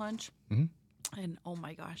cold plunge. And oh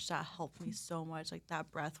my gosh, that helped me so much. Like, that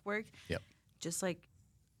breath work. Yep. Just like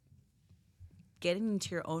getting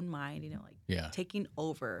into your own mind, like Yeah. taking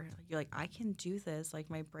over. Like, you're like, I can do this. Like,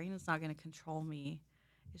 my brain is not going to control me.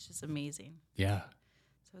 It's just amazing. Yeah.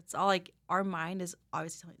 So it's all like, our mind is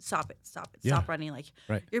obviously telling you, stop it, Yeah. stop running. Like,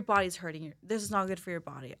 Right. your body's hurting. This is not good for your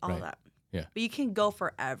body. All Right. that. Yeah. But you can go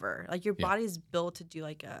forever. Like, your Yeah. body's built to do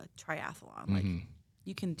like a triathlon. Like,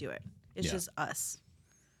 you can do it. It's Yeah. just us.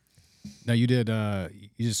 Now you did.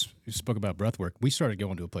 You spoke about breath work. We started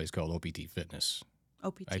going to a place called OPT Fitness.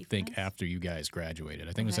 OPT. I think fitness? after you guys graduated.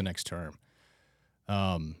 I think it was the Okay. next term.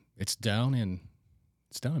 It's down in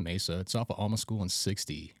Mesa. It's off of Alma School and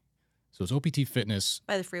 60. So it's OPT Fitness.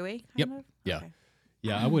 By the freeway, kind Yep. of? Yeah. Okay.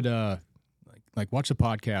 Yeah, I would like watch the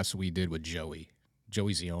podcast we did with Joey.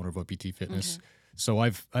 Joey's the owner of OPT Fitness. So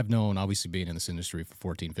I've known, obviously being in this industry for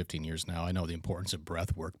 14, 15 years now, I know the importance of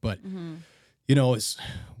breath work. But, it's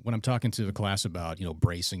when I'm talking to the class about,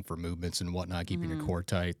 bracing for movements and whatnot, keeping your core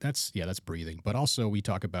tight, that's breathing. But also we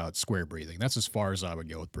talk about square breathing. That's as far as I would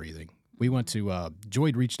go with breathing. We went to,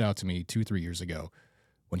 Joey reached out to me 2-3 years ago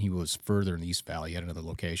when he was further in the East Valley at another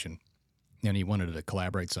location, and he wanted to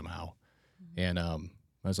collaborate somehow. And I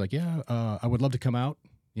was like, yeah, I would love to come out,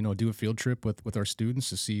 do a field trip with our students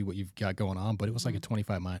to see what you've got going on. But it was like a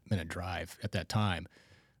 25-minute drive at that time.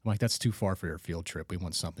 I'm like, that's too far for your field trip. We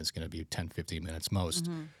want something that's going to be 10, 15 minutes most.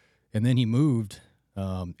 And then he moved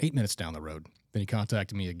 8 minutes down the road. Then he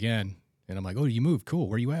contacted me again, and I'm like, "Oh, you moved? Cool.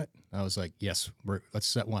 Where you at?" I was like, "Yes, let's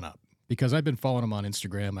set one up." Because I've been following him on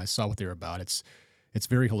Instagram. I saw what they're about. It's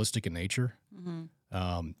very holistic in nature,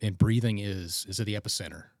 and breathing is at the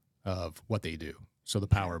epicenter of what they do. So the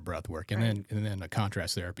power of breath work, and then a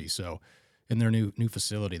contrast therapy. So in their new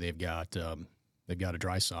facility, they've got a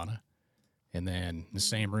dry sauna, and then in the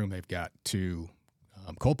same room they've got 2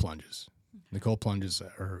 cold plunges. The cold plunges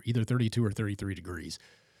are either 32 or 33 degrees.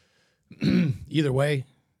 Either way,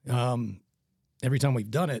 every time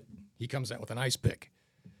we've done it, he comes out with an ice pick,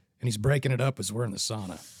 and he's breaking it up as we're in the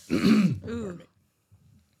sauna. Ooh.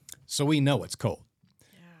 So we know it's cold.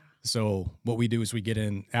 Yeah. So what we do is we get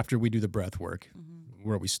in after we do the breath work.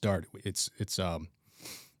 Where we start, it's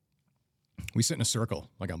we sit in a circle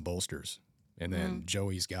like on bolsters, and then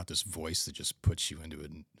Joey's got this voice that just puts you into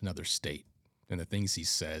another state, and the things he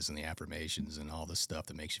says and the affirmations and all this stuff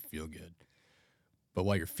that makes you feel good. But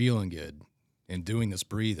while you're feeling good and doing this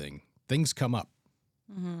breathing, things come up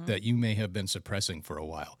that you may have been suppressing for a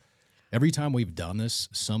while. Every time we've done this,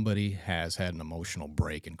 somebody has had an emotional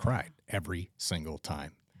break and cried every single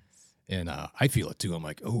time. And I feel it too. I'm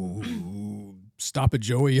like, "Oh, stop it,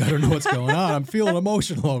 Joey. I don't know what's going on. I'm feeling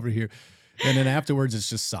emotional over here." And then afterwards, it's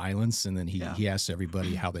just silence. And then he asks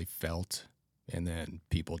everybody how they felt. And then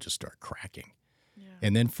people just start cracking. Yeah.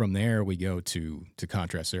 And then from there, we go to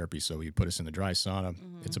contrast therapy. So he put us in the dry sauna.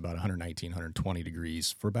 It's about 119, 120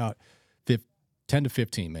 degrees for about 10 to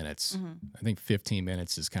 15 minutes. I think 15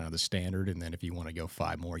 minutes is kind of the standard. And then if you want to go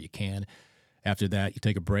 5 more, you can. After that, you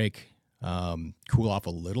take a break, cool off a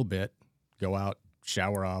little bit, go out,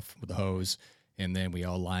 shower off with the hose, and then we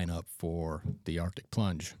all line up for the Arctic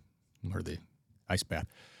plunge or the ice bath.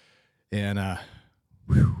 And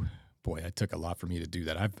boy, it took a lot for me to do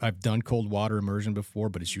that. I've done cold water immersion before,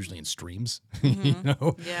 but it's usually in streams, you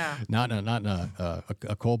know, not in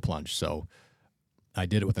a cold plunge. So I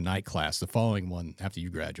did it with a night class. The following one, after you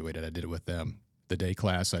graduated, I did it with them. The day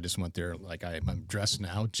class, I just went there like I'm dressed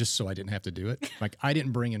now just so I didn't have to do it. Like I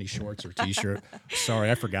didn't bring any shorts or T-shirt.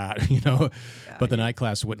 Sorry, I forgot, you know. But the night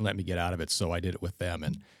class wouldn't let me get out of it, so I did it with them.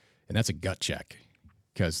 And that's a gut check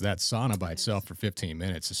because that sauna by itself for 15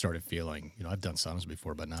 minutes, I started feeling, you know, I've done saunas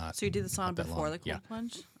before, but not. So you did the sauna before long. the cold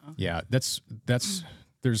plunge? Oh. Yeah, that's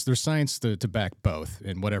there's science to back both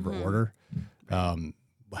in whatever order.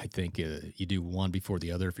 I think you do one before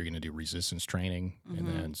the other if you're going to do resistance training, and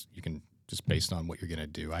then you can just based on what you're going to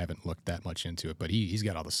do. I haven't looked that much into it, but he's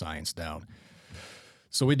got all the science down.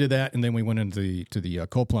 So we did that, and then we went into the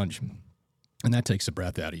cold plunge, and that takes the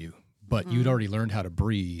breath out of you. But you'd already learned how to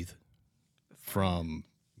breathe from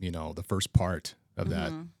the first part of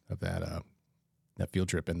that field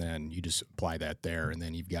trip, and then you just apply that there, and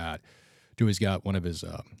then Joey's got one of his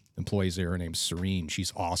employees there named Serene.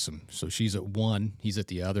 She's awesome. So she's at one, he's at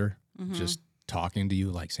the other, just talking to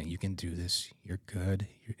you, like saying, "You can do this. You're good,"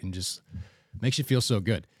 and just makes you feel so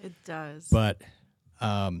good. It does. But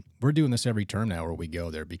we're doing this every term now where we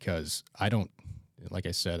go there because like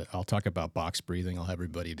I said, I'll talk about box breathing. I'll have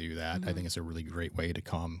everybody do that. I think it's a really great way to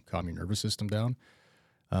calm your nervous system down.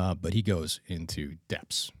 But he goes into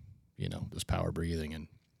depths, this power breathing. And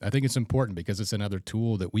I think it's important because it's another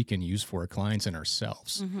tool that we can use for our clients and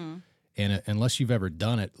ourselves. And unless you've ever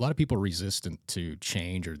done it, a lot of people are resistant to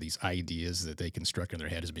change or these ideas that they construct in their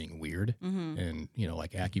head as being weird. And,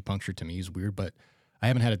 like acupuncture to me is weird, but I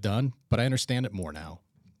haven't had it done, but I understand it more now.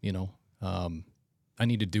 I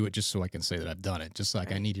need to do it just so I can say that I've done it. Just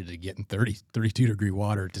like I needed to get in 32 degree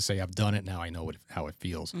water to say I've done it. Now I know how it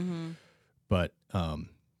feels. But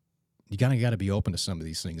you got to be open to some of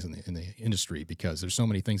these things in the industry because there's so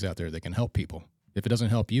many things out there that can help people. If it doesn't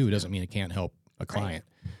help you, it doesn't mean it can't help a client.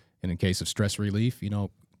 And in case of stress relief,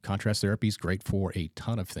 contrast therapy is great for a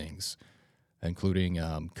ton of things, including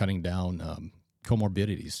cutting down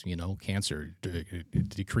comorbidities, cancer. It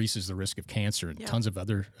decreases the risk of cancer and tons of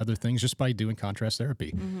other things just by doing contrast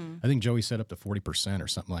therapy. I think Joey said up to 40% or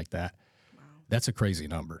something like that. Wow. That's a crazy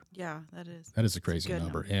number. Yeah, that is. That is a crazy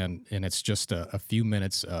number. And it's just a few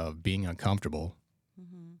minutes of being uncomfortable.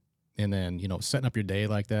 And then, setting up your day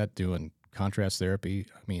like that, doing contrast therapy.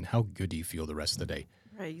 I mean, how good do you feel the rest of the day?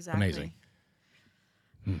 Right, exactly. Amazing.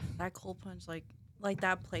 That cold plunge, like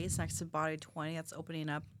that place next to Body 20 that's opening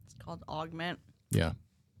up, it's called Augment. Yeah.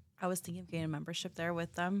 I was thinking of getting a membership there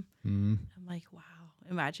with them. I'm like, wow,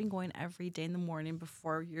 imagine going every day in the morning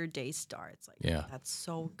before your day starts. That's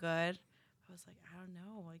so good. I was like, I don't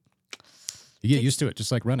know. You get used to it,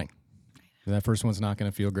 just like running. That first one's not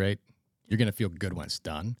going to feel great. You're going to feel good when it's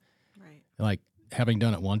done. Right. Like having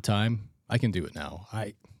done it one time, I can do it now.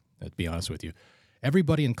 I'll be honest with you.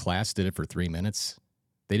 Everybody in class did it for 3 minutes.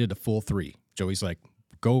 They did a full 3. Joey's like,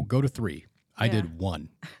 go to 3. I Yeah. did 1.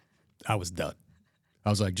 I was done. I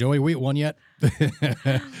was like, Joey, we at 1 yet?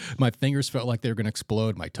 My fingers felt like they were going to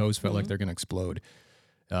explode. My toes felt like they're going to explode.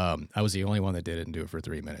 I was the only one that did it and do it for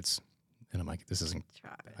 3 minutes. And I'm like, this isn't.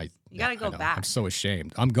 Travis. You got to go know. back. I'm so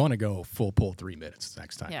ashamed. I'm going to go full pull 3 minutes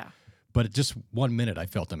next time. Yeah. But at just 1 minute, I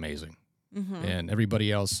felt amazing. And everybody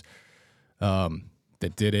else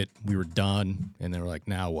that did it, we were done. And they were like,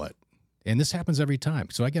 now what? And this happens every time.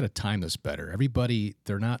 So I got to time this better. Everybody,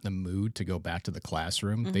 they're not in the mood to go back to the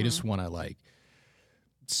classroom. They just want to like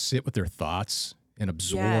sit with their thoughts and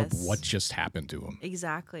absorb what just happened to them.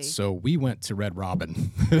 Exactly. So we went to Red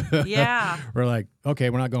Robin. Yeah. We're like,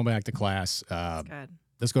 okay, we're not going back to class. Good.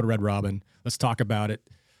 Let's go to Red Robin. Let's talk about it.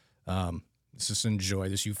 Let's just enjoy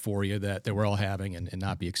this euphoria that we're all having and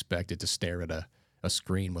not be expected to stare at a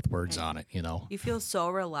screen with words on it, you know? You feel so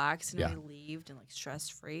relaxed and Yeah. relieved and like stress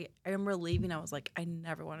free. I remember leaving. I was like, I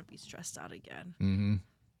never want to be stressed out again. Mm-hmm.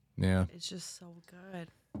 Yeah, It's just so good.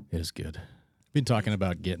 it is good. Been talking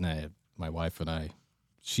about getting my wife and I,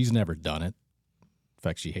 she's never done it. In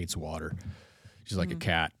fact, she hates water. She's like a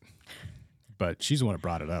cat. But she's the one that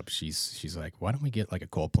brought it up. She's like, why don't we get like a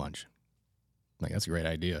cold plunge? I'm like, that's a great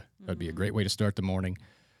idea. That'd be a great way to start the morning.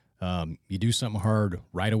 You do something hard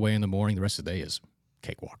right away in the morning. The rest of the day is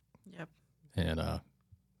cakewalk. Yep. And I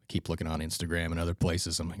keep looking on Instagram and other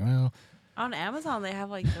places. I'm like, well, On Amazon, they have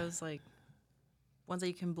like those like ones that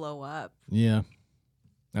you can blow up. yeah,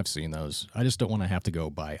 I've seen those. I just don't want to have to go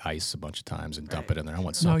buy ice a bunch of times and dump Right. it in there. I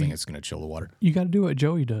want No, something you- that's going to chill the water. You got to do what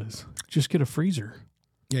Joey does. Just get a freezer.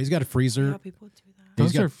 Yeah, he's got a freezer. Yeah, people do that.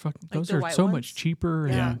 He's Those got- those the are white so ones? much cheaper,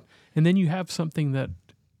 Yeah. and then you have something that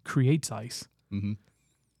creates ice. Mm-hmm.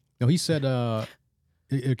 No, he said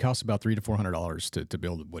it costs about $300 to $400 to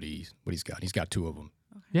build what he's got. He's got 2 of them.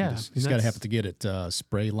 Yeah, He's got to have to get it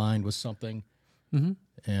spray lined with something. Mm-hmm.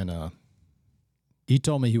 And he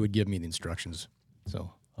told me he would give me the instructions,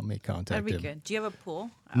 so I'll make contact That'd be him. good. Do you have a pool?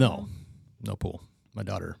 at No, home? no pool. My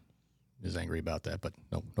daughter is angry about that, but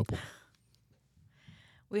no pool.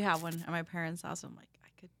 We have one at my parents' house. I'm like, I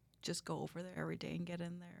could just go over there every day and get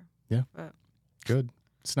in there. Yeah. But Good.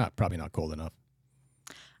 It's probably not cold enough.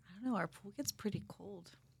 I don't know. Our pool gets pretty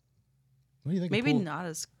cold. What do you think? Maybe a pool, not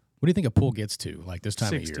as What do you think a pool gets to like this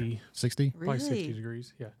time of 60. year? 60. Probably 60 really.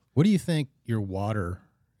 degrees. Yeah. What do you think your water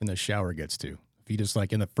in the shower gets to? If you just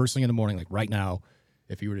like in the first thing in the morning, like right now,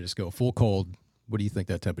 if you were to just go full cold, what do you think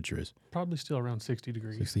that temperature is? Probably still around 60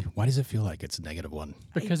 degrees 60. Why does it feel like it's -1?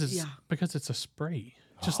 because yeah. it's a spray.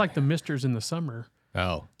 Just like the misters in the summer.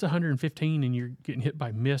 Oh, It's 115 and you're getting hit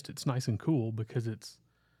by mist. It's nice and cool because it's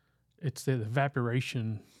the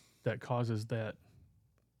evaporation that causes that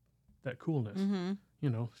coolness. Mm-hmm. You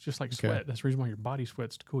know, it's just like Okay. sweat. That's the reason why your body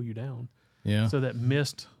sweats to cool you down. yeah. So that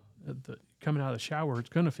mist coming out of the shower, it's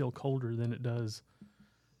going to feel colder than it does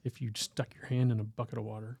if you stuck your hand in a bucket of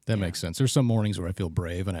water. That makes sense. There's some mornings where I feel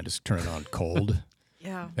brave and I just turn it on cold.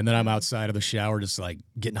 Yeah. And then I'm outside of the shower just like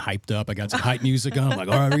getting hyped up. I got some hype music on. I'm like,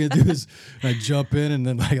 all right, we're going to do this. And I jump in and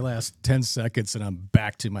then like last 10 seconds and I'm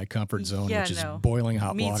back to my comfort zone, Yeah, which is no. boiling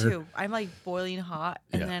hot Me water. too. I'm like boiling hot.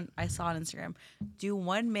 And Yeah. then I saw on Instagram, do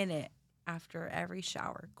 1 minute after every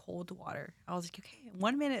shower, cold water. I was like, okay,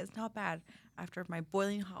 1 minute is not bad after my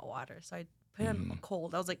boiling hot water. So I put on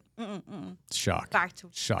cold. I was like, Shock. back to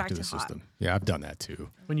Shock back to the hot. system. Yeah, I've done that too.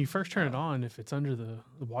 When you first turn it on, if it's under the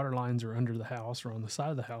water lines or under the house or on the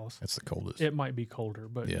side of the house, That's the coldest. it might be colder,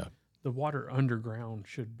 but Yeah. the water underground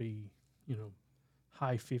should be,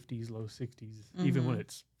 high 50s, low 60s, even when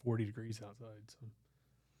it's 40 degrees outside.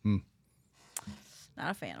 So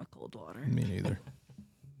Not a fan of cold water. Me neither.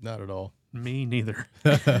 Not at all. me neither.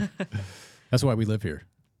 That's why we live here.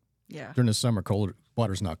 Yeah. During the summer, cold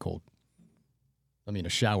water's not cold. I mean, a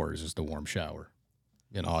shower is just a warm shower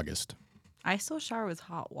in August. I still shower with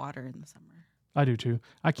hot water in the summer. I do too.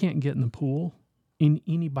 I can't get in the pool, in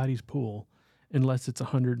anybody's pool, unless it's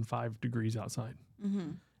 105 degrees outside.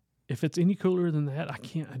 Mm-hmm. If it's any cooler than that, I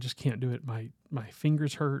just can't do it. My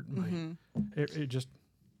fingers hurt. It just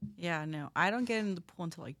Yeah, no. I don't get in the pool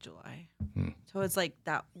until like July. So it's like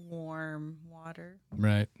that warm water.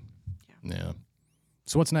 Right. Yeah.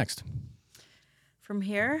 So what's next? From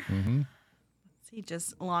here, Mm-hmm. see,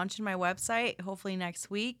 just launching my website, hopefully next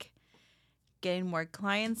week, getting more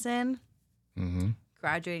clients in, Mm-hmm.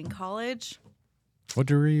 graduating college, What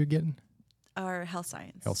degree are you getting? or health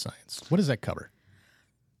science. Health science. What does that cover?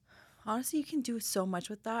 Honestly, you can do so much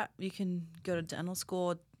with that. You can go to dental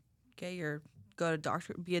school, go to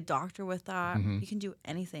doctor, be a doctor with that. You can do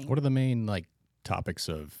anything. What are the main like topics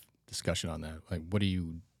of discussion on that? Like, what do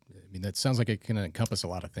you? I mean, that sounds like it can encompass a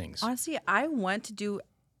lot of things. Honestly, I want to do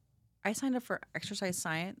I signed up for exercise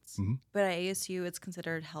science, but at ASU it's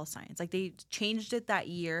considered health science. Like they changed it that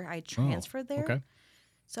year. I transferred there. Okay.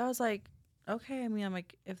 So I was like, okay. I mean, I'm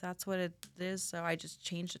like, if that's what it is, so I just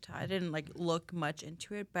changed it to. I didn't like look much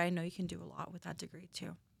into it, but I know you can do a lot with that degree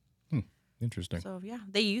too. Interesting. So yeah,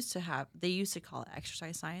 they used to call it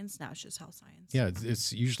exercise science. Now it's just health science. Yeah,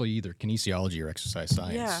 it's usually either kinesiology or exercise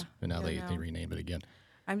science. Yeah. And now Yeah, they rename it again.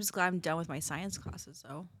 I'm just glad I'm done with my science classes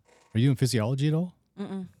though. Are you doing physiology at all?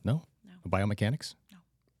 Mm-mm. No? No. Biomechanics? No.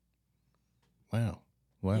 Wow.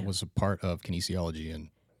 Well, that Yeah. was a part of kinesiology and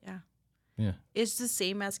Yeah. yeah. It's the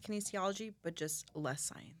same as kinesiology, but just less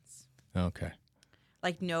science. Okay.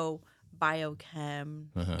 Like no biochem,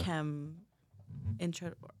 chem,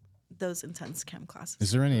 intro, those intense chem classes.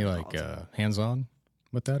 Is there any they're like called. hands-on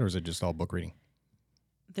with that, or is it just all book reading?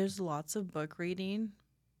 There's lots of book reading,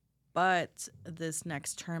 but this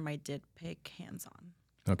next term I did pick hands-on.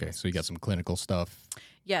 Okay, so you got some clinical stuff.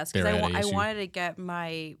 Yes, because There at I ASU. wanted to get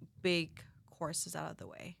my big courses out of the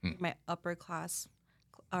way, my upper class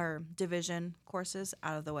or division courses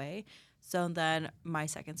out of the way. So then my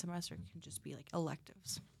second semester can just be like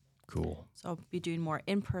electives. Cool. So I'll be doing more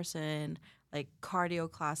in person, like cardio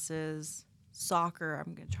classes, soccer.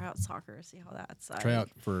 I'm gonna try out soccer, see how that's like. Try out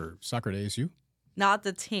for soccer at ASU? Not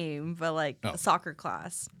the team, but like Oh. a soccer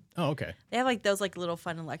class. Oh, okay. They have like those like little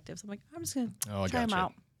fun electives. I'm like, I'm just gonna Oh, I try them gotcha.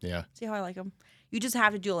 out, Yeah. see how I like them. You just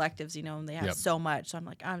have to do electives, and they have Yep. so much. So I'm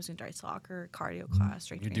like, I'm just gonna try soccer, cardio class,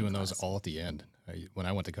 strength You're training doing those class. all at the end. When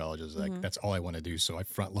I went to college, I was like, that's all I want to do. So I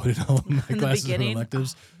front loaded all of my In the classes and beginning?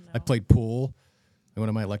 electives. Oh, I played pool. And one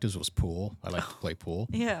of my electives was pool. I like to play pool.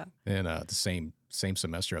 Yeah, And the same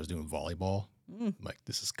semester, I was doing volleyball. I'm like,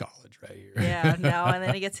 this is college right here. yeah, no. And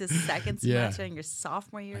then it gets his second Yeah. semester in your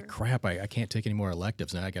sophomore year. Like, crap, I can't take any more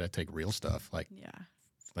electives. Now I got to take real stuff. Like, Yeah,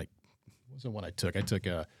 what was the one I took? I took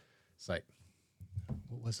it's like,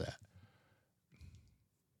 what was that?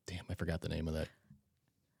 Damn, I forgot the name of that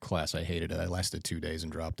class. I hated it. I lasted 2 days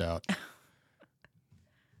and dropped out.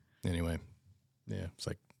 Anyway, yeah, it's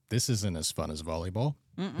like, this isn't as fun as volleyball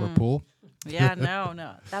or pool. yeah,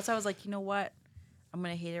 no. That's why I was like, you know what? I'm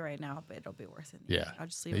gonna hate it right now, but it'll be worth it. in the Yeah. end. I'll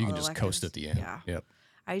just leave. You all can the just coast at electives. the end. Yeah, Yep.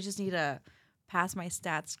 I just need to pass my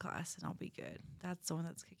stats class, and I'll be good. That's the one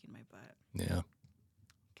that's kicking my butt. Yeah.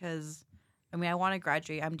 Because I mean, I want to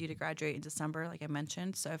graduate. I'm due to graduate in December, like I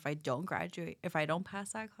mentioned. So if I don't graduate, if I don't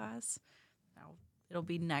pass that class, it'll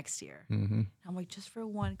be next year. Mm-hmm. I'm like, just for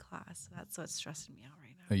one class. That's what's stressing me out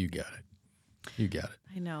right now. Oh, you got it. You got it.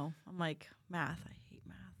 I know. I'm like, math. I hate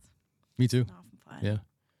math. Me too. Not fun. Yeah.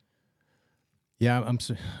 Yeah,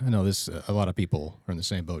 I know this. A lot of people are in the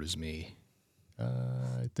same boat as me.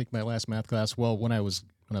 I think my last math class. Well, when I was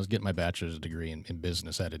getting my bachelor's degree in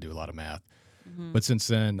business, I had to do a lot of math. But since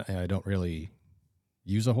then, I don't really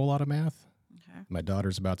use a whole lot of math. Okay. My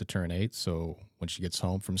daughter's about to turn 8, so when she gets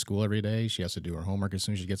home from school every day, she has to do her homework as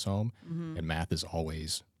soon as she gets home, and math is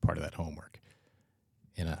always part of that homework.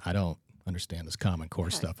 And I don't understand this Common Core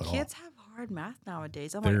stuff at all. Kids have hard math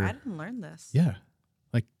nowadays. I'm They're- like, I didn't learn this. Yeah.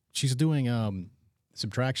 Like she's doing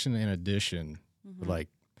subtraction and addition, with like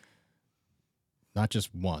not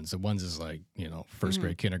just ones. The ones is like, first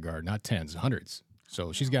grade kindergarten, not tens, hundreds.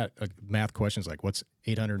 So she's got math questions like, what's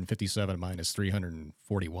 857 minus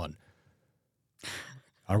 341?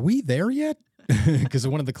 Are we there yet? Because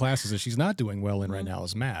one of the classes that she's not doing well in right now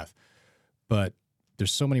is math. But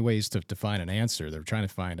there's so many ways to find an answer. They're trying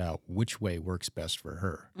to find out which way works best for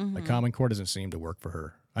her. Like Common Core doesn't seem to work for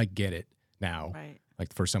her. I get it now. Right. Like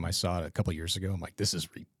the first time I saw it a couple of years ago, I'm like, this is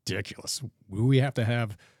ridiculous.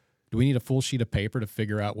 Do we need a full sheet of paper to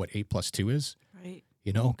figure out what 8 plus 2 is? Right.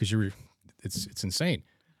 Because it's insane.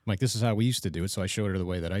 I'm like, this is how we used to do it. So I showed her the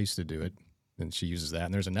way that I used to do it. And she uses that.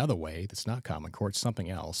 And there's another way that's not Common Core. It's something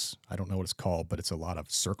else. I don't know what it's called, but it's a lot of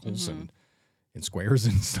circles and squares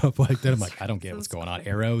and stuff like that. I'm like, I don't get what's going on.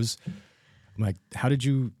 Arrows. I'm like,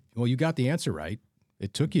 you got the answer right.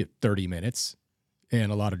 It took you 30 minutes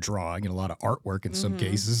and a lot of drawing and a lot of artwork in some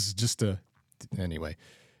cases anyway,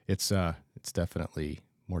 it's definitely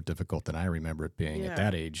more difficult than I remember it being at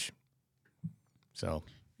that age. So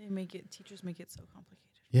Teachers make it so complicated.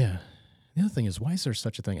 yeah. The other thing is, why is there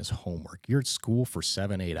such a thing as homework? You're at school for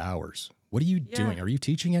 7-8 hours. What are you doing? Are you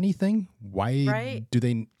teaching anything? Why do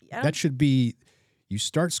they? That should be, you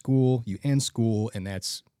start school, you end school, and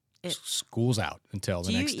that's school's out until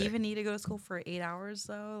the next day. Do you even need to go to school for 8 hours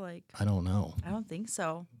though? Like, I don't know. I don't think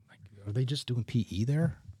so. Are they just doing PE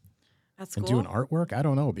there At school? and doing artwork? I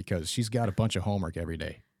don't know, because she's got a bunch of homework every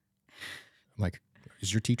day. I'm like,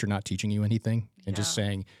 is your teacher not teaching you anything? And just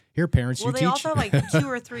saying, here, parents, Well, you they teach. also have like 2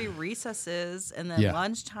 or 3 recesses and then Yeah.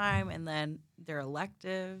 lunchtime and then their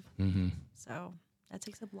elective. Mm-hmm. So That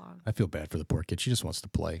takes up long. I feel bad for the poor kid. She just wants to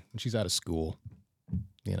play. And she's out of school.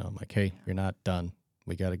 You know, I'm like, hey, you're not done.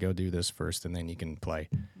 We got to go do this first, and then you can play.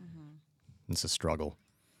 It's a struggle.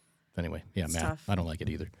 Anyway, yeah, It's Matt, tough. I don't like it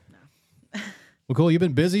either. No. Well, cool. You've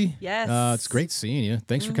been busy. Yes. It's great seeing you.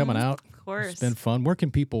 Thanks for coming out. Of course. It's been fun. Where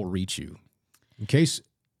can people reach you? In case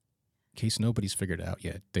nobody's figured it out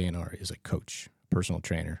yet, Dayanara is a coach, personal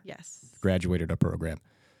trainer, Yes. graduated a program.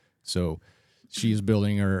 So she is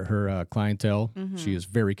building her clientele. She is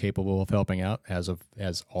very capable of helping out, as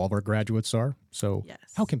all of our graduates are. So Yes.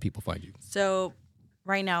 how can people find you? So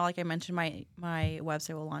right now, like I mentioned, my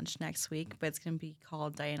website will launch next week, but it's going to be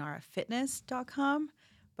called DayanaraFitness.com.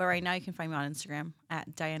 But right now, you can find me on Instagram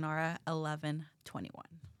at Dayanara1121.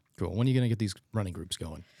 Cool. When are you going to get these running groups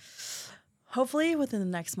going? Hopefully within the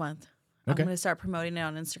next month. I'm Okay. going to start promoting it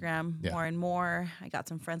on Instagram Yeah. more and more. I got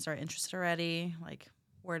some friends that are interested already, like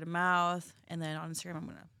word of mouth. And then on Instagram, I'm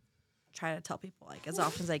going to try to tell people like as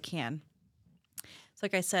often as I can. So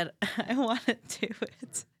like I said, I want to do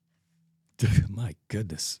it. My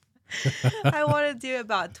goodness. I want to do it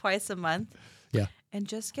about twice a month. Yeah. And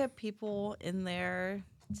just get people in there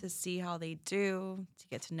to see how they do, to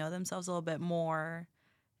get to know themselves a little bit more,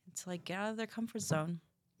 and to like get out of their comfort zone.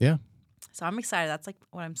 Yeah. So I'm excited. That's like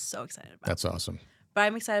what I'm so excited about. That's awesome. But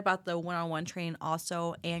I'm excited about the one-on-one training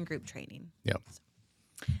also and group training. Yep.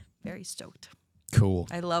 Very stoked. Cool.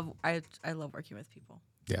 I love working with people.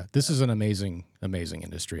 Yeah. This is an amazing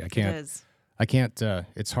industry. I It can't is.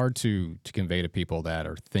 it's hard to convey to people that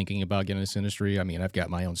are thinking about getting in this industry. I mean, I've got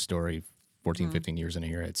my own story, 14, 15 years in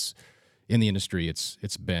here. It's in the industry. It's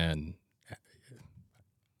been,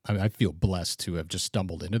 I feel blessed to have just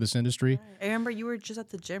stumbled into this industry. I remember you were just at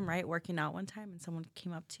the gym, right? Working out one time and someone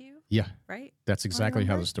came up to you, Yeah. right? That's exactly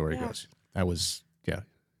how remember? the story Yeah. goes. I was,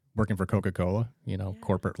 working for Coca-Cola,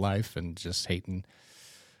 corporate life, and just hating.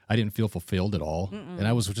 I didn't feel fulfilled at all. And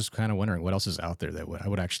I was just kind of wondering what else is out there that I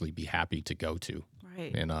would actually be happy to go to.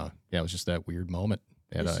 Right. And it was just that weird moment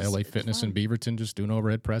at It's just- LA it's Fitness in fun. Beaverton, just doing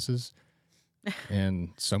overhead presses. And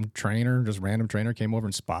some random trainer came over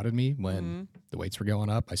and spotted me when the weights were going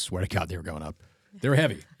up. I swear to God, they were going up. They were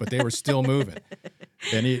heavy, but they were still moving.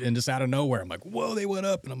 And just out of nowhere, I'm like, whoa, they went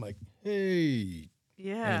up. And I'm like, hey. And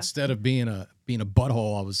Yeah. instead of being a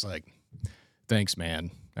butthole, I was like, thanks,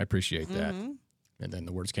 man. I appreciate that. And then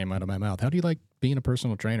the words came out of my mouth. How do you like being a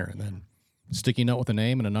personal trainer? And then sticky note with a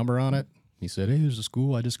name and a number on it. He said, hey, there's a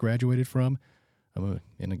school I just graduated from.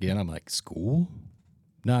 And again, I'm like, school?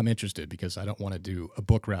 No, I'm interested because I don't want to do a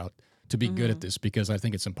book route to be good at this because I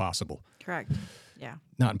think it's impossible. Correct. Yeah.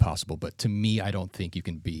 Not impossible, but to me, I don't think you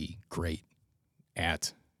can be great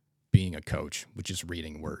at being a coach with just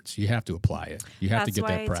reading words. You have to apply it. You have to get that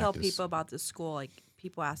That's why I practice. tell people about this school. Like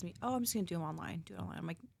people ask me, "Oh, I'm just gonna do them online. Do it online." I'm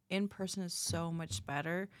like, in person is so much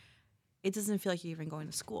better. It doesn't feel like you're even going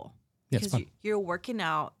to school Yeah, it's because fun. you're working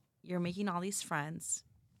out, you're making all these friends,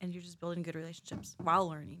 and you're just building good relationships while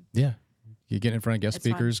learning. Yeah. You get in front of guest It's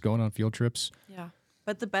fun. speakers, going on field trips. Yeah.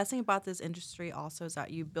 But the best thing about this industry also is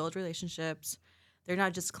that you build relationships. They they're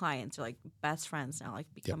not just clients, they're like best friends now, like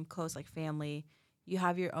become close, like family. You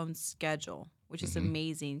have your own schedule, which is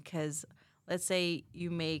amazing because let's say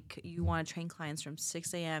you want to train clients from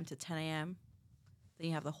 6 a.m. to 10 a.m., then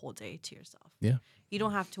you have the whole day to yourself. Yeah. You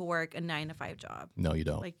don't have to work a 9-to-5 job. No, you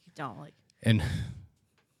don't. Like, you don't. Like, And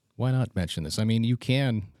why not mention this? I mean, you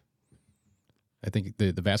can. I think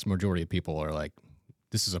the vast majority of people are like,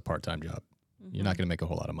 this is a part-time job. You're not going to make a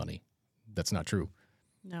whole lot of money. That's not true.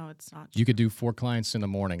 no, it's not. You could do 4 clients in the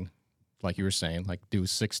morning, like you were saying, like do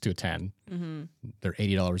 6 to 10. They're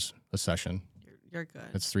 $80 a session. You're good.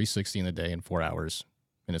 That's $360 in a day in 4 hours.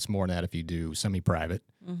 And it's more than that if you do semi-private.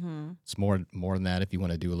 It's more than that if you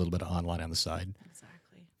want to do a little bit of online on the side.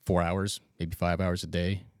 Exactly. 4 hours, maybe 5 hours a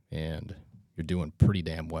day, and you're doing pretty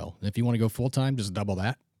damn well. And if you want to go full-time, just double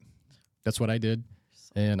that. That's what I did.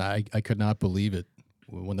 And I could not believe it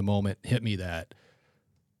when the moment hit me that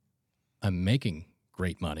I'm making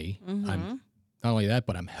great money. I'm not only that,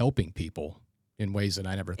 but I'm helping people in ways that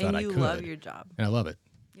I never thought And I you could. love your job. And I love it.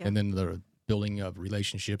 Yeah. And then the building of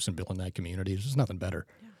relationships and building that community, there's just nothing better.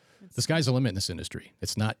 Yeah, The sky's the limit in this industry.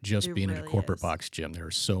 It's not just It being in a really corporate is. box gym. There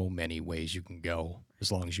are so many ways you can go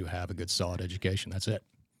as long as you have a good, solid education. That's it.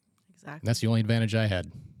 And Exactly. that's the only advantage I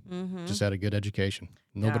had. Just had a good education.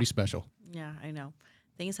 Nobody special. Yeah, I know.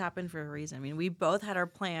 Things happen for a reason. I mean, we both had our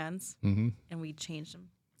plans and we changed them.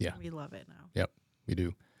 Yeah. We love it now. Yep, we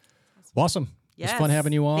do. Well, awesome. Yes. It's fun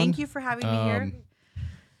having you on. Thank you for having me here.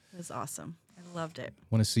 It was awesome. I loved it.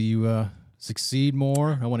 Want to see you succeed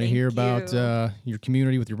more. I want to Thank hear about you. your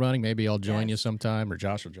community with your running. Maybe I'll join you Yes. sometime, or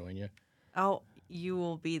Josh will join you. Oh, you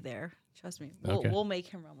will be there. Trust me. Okay. We'll make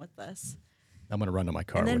him run with us. I'm gonna run to my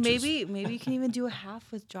car. And then which maybe you can even do a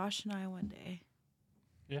half with Josh and I one day.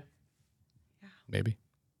 maybe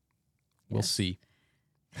we'll Yes. see.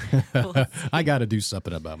 We'll see. I got to do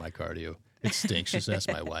something about my cardio. It stinks. Just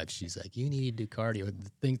ask my wife. She's like, you need to do cardio.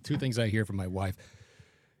 Two things I hear from my wife: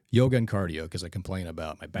 yoga and cardio, because I complain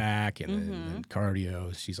about my back and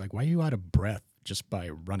cardio. She's like, why are you out of breath just by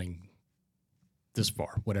running this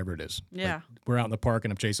far, whatever it is? Yeah. Like, we're out in the park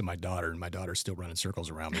and I'm chasing my daughter, and my daughter's still running circles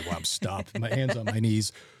around me while I'm stopped. My hands on my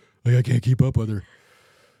knees. Like, I can't keep up with her.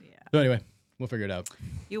 Yeah. So anyway, we'll figure it out.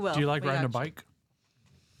 You will. Do you like We riding a got you. bike?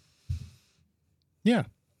 Yeah.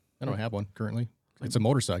 I don't have one currently. It's a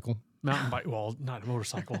motorcycle. Mountain bike? Well, not a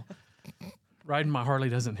motorcycle. Riding my Harley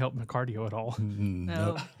doesn't help my cardio at all.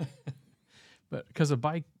 No, But because a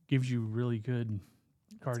bike gives you really good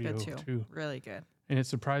it's cardio good too. too. Really good. And it's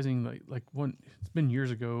surprising, like it's been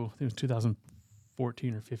years ago, I think it was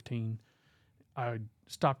 2014 or 15. I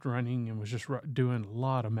stopped running and was just doing a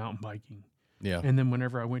lot of mountain biking. Yeah. And then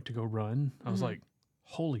whenever I went to go run, I was like,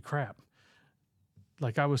 holy crap.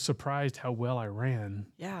 Like I was surprised how well I ran,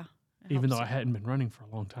 Yeah. it even though helps I hadn't been running for a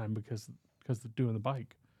long time because of doing the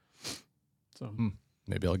bike. So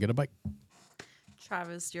Maybe I'll get a bike. you.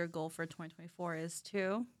 Travis, your goal for 2024 is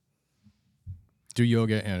to Do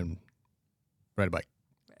yoga and ride a bike.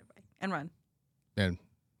 and run. And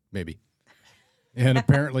maybe. And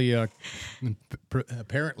apparently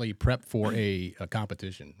apparently prep for a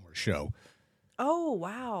competition or show. Oh,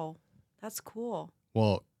 wow. That's cool.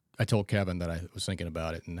 Well, I told Kevin that I was thinking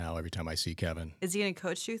about it, and now every time I see Kevin, Is he going to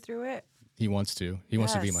coach you through it? he wants to. He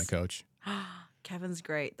wants to be my Yes. coach. Kevin's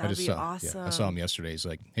great. I That'd just be saw, awesome. I saw him yesterday. He's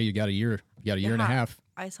like, "Hey, you got a year. You got a year and a Yeah. half."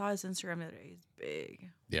 I saw his Instagram the other day. He's big.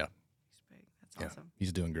 Yeah, He's big. That's yeah, awesome.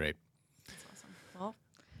 he's doing great. That's awesome. Well,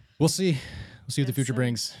 We'll see. We'll see what the Yes, future sir.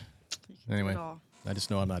 brings. you can do Anyway. it all. I just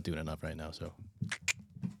know I'm not doing enough right now. So,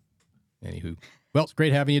 anywho, well, it's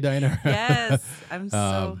great having you, Diana. Yes. I'm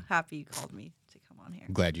so happy you called me to come on here.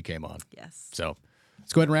 I'm glad you came on. Yes. So,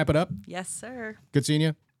 let's go ahead and wrap it up. Yes, sir. Good seeing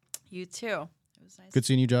you. You too. It was nice. Good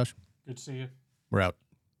seeing you, Josh. good to see you. We're out.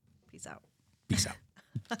 Peace out. Peace out.